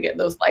is hard to get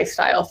those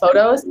lifestyle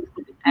photos.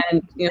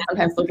 And,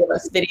 sometimes they'll give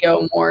us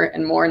video more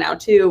and more now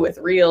too, with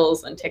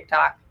Reels and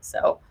TikTok.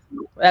 So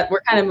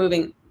we're kind of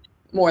moving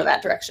more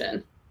that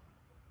direction.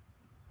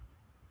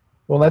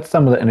 Well, that's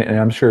some of the, and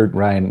I'm sure,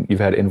 Ryan, you've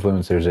had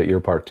influencers at your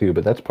park too,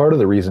 but that's part of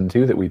the reason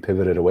too that we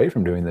pivoted away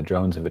from doing the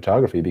drones and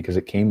photography, because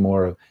it came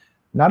more of,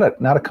 not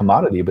a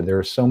commodity, but there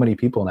are so many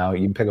people now.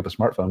 You can pick up a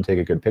smartphone, take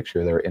a good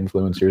picture. There are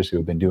influencers who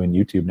have been doing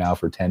YouTube now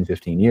for 10,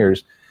 15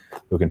 years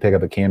who can pick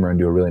up a camera and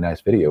do a really nice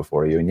video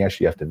for you. And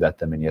yes, you have to vet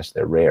them, and yes,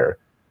 they're rare.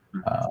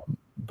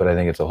 But I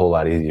think it's a whole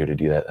lot easier to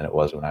do that than it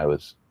was when I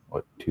was,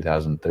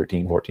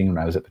 2013, 14, when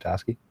I was at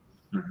Petoskey.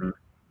 Mm-hmm.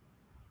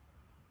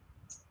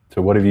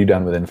 So what have you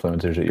done with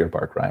influencers at your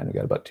park, Ryan? We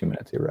got about 2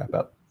 minutes here to wrap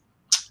up.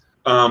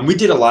 We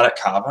did a lot at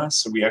Cava.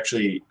 So we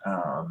actually,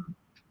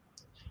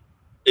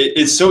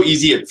 it's so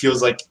easy. It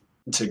feels like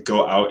to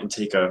go out and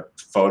take a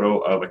photo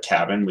of a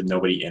cabin with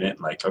nobody in it. And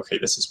like, okay,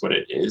 this is what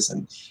it is.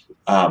 And,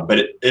 but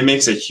it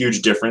makes a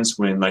huge difference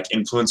when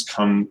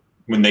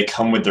when they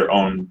come with their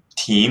own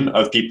team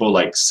of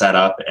people set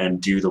up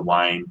and do the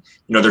wine,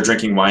 they're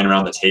drinking wine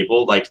around the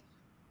table. Like,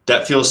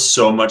 that feels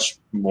so much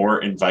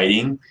more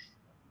inviting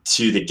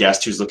to the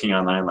guest who's looking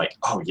online. Like,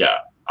 oh yeah,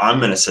 I'm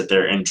going to sit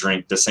there and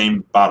drink the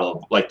same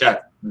bottle like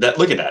that.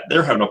 Look at that.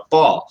 They're having a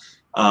ball.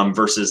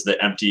 Versus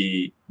the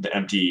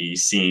empty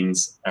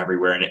scenes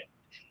everywhere. And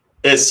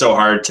it's so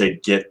hard to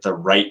get the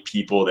right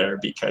people there,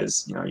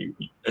 because, you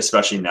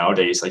especially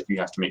nowadays, you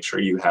have to make sure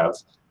you have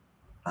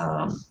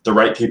the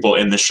right people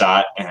in the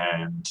shot.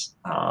 And,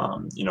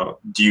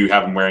 do you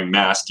have them wearing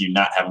masks? Do you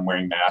not have them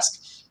wearing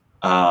masks?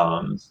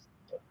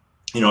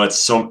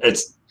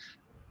 It's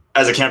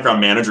as a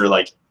campground manager,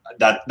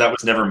 that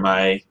was never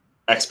my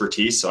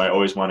expertise. So I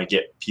always want to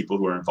get people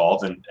who are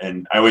involved,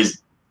 and I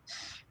always,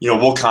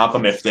 we'll comp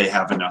them if they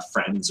have enough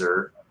friends,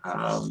 or,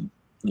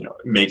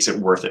 it makes it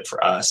worth it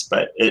for us.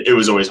 But it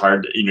was always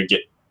hard to,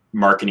 get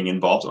marketing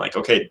involved. Like,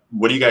 okay,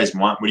 what do you guys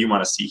want? What do you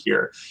want to see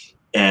here?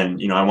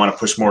 And, I want to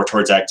push more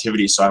towards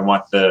activity. So I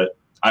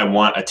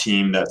want a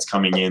team that's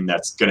coming in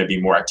that's going to be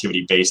more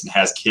activity based and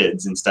has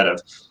kids, instead of,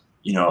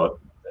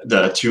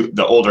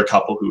 the older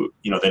couple who,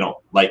 they don't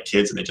like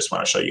kids and they just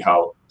want to show you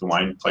how the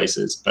wine place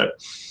is. But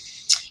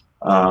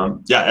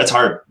yeah, it's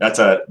hard.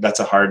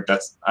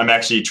 I'm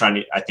actually trying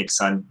to, I think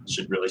Sun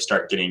should really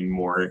start getting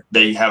more.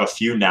 They have a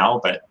few now,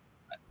 but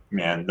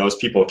man, those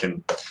people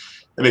it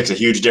makes a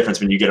huge difference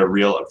when you get a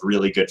reel of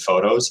really good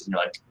photos and you're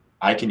like,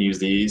 I can use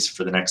these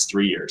for the next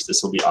 3 years.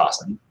 This will be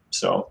awesome.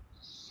 So.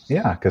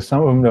 Yeah, because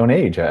some of them don't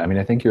age. I mean,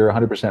 I think you're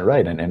 100%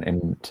 right.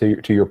 And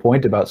to your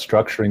point about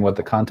structuring what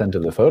the content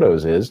of the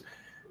photos is,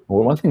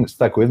 well, one thing that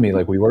stuck with me,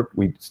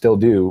 we still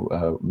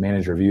do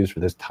manage reviews for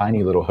this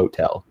tiny little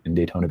hotel in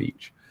Daytona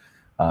Beach.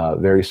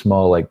 Very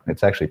small,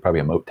 it's actually probably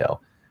a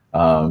motel.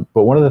 But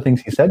one of the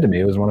things he said to me,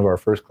 it was one of our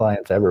first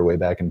clients ever way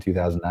back in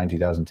 2009,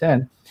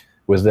 2010,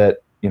 was that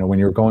you know, when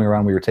you were going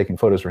around, we were taking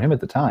photos for him at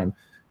the time.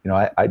 You know,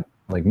 I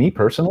like me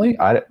personally,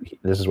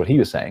 this is what he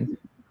was saying.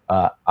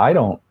 I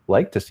don't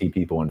like to see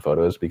people in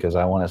photos because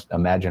I want to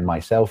imagine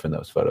myself in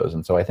those photos.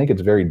 And so I think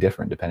it's very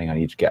different depending on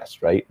each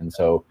guest, right? And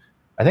so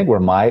I think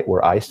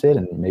where I sit,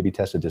 and maybe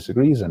Tessa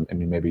disagrees, and I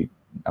mean, maybe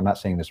I'm not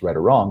saying this right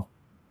or wrong,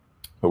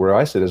 but where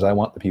I sit is I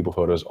want the people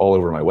photos all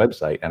over my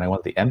website, and I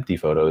want the empty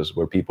photos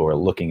where people are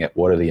looking at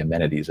what are the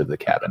amenities of the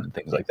cabin and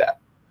things like that.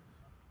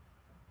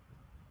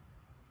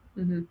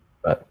 Mm-hmm.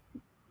 But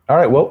all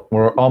right, well, we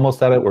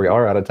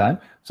are out of time.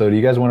 So do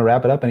you guys want to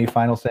wrap it up? Any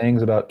final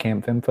sayings about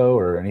Camp FIMFO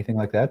or anything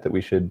like that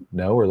we should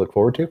know or look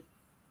forward to?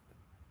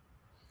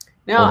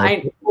 No,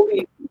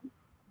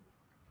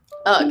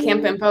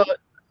 Camp FIMFO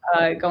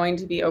going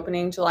to be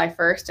opening July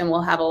 1st, and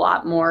we'll have a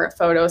lot more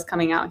photos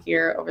coming out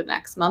here over the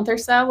next month or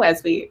so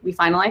as we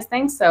finalize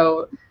things.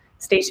 So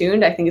stay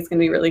tuned. I think it's going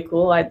to be really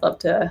cool. I'd love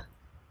to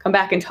come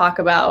back and talk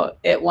about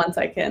it once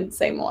I can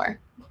say more.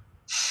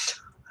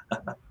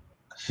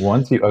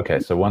 Once it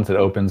opens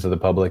to the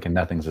public and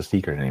nothing's a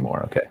secret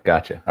anymore. Okay,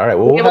 gotcha. All right,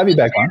 well, we'll have you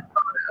back on.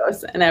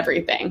 Photos and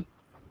everything.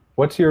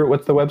 What's the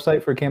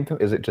website for Camp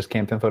FIMFO? Is it just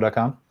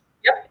campfimfo.com?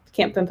 Yep,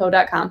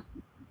 campfimfo.com.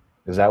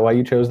 Is that why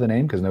you chose the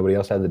name? Because nobody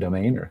else had the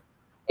domain, or?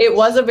 It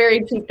was a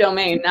very cheap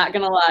domain, not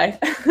gonna lie.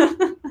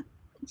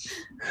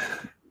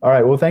 All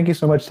right. Well, thank you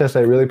so much, Tessa.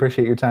 I really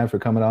appreciate your time for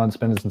coming on,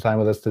 spending some time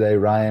with us today.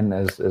 Ryan,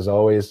 as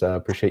always,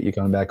 appreciate you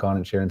coming back on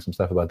and sharing some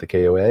stuff about the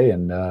KOA.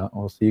 And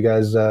we'll see you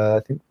guys.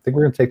 I think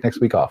we're going to take next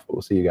week off, but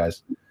we'll see you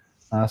guys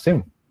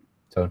soon.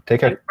 So take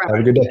care. Have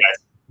a good day.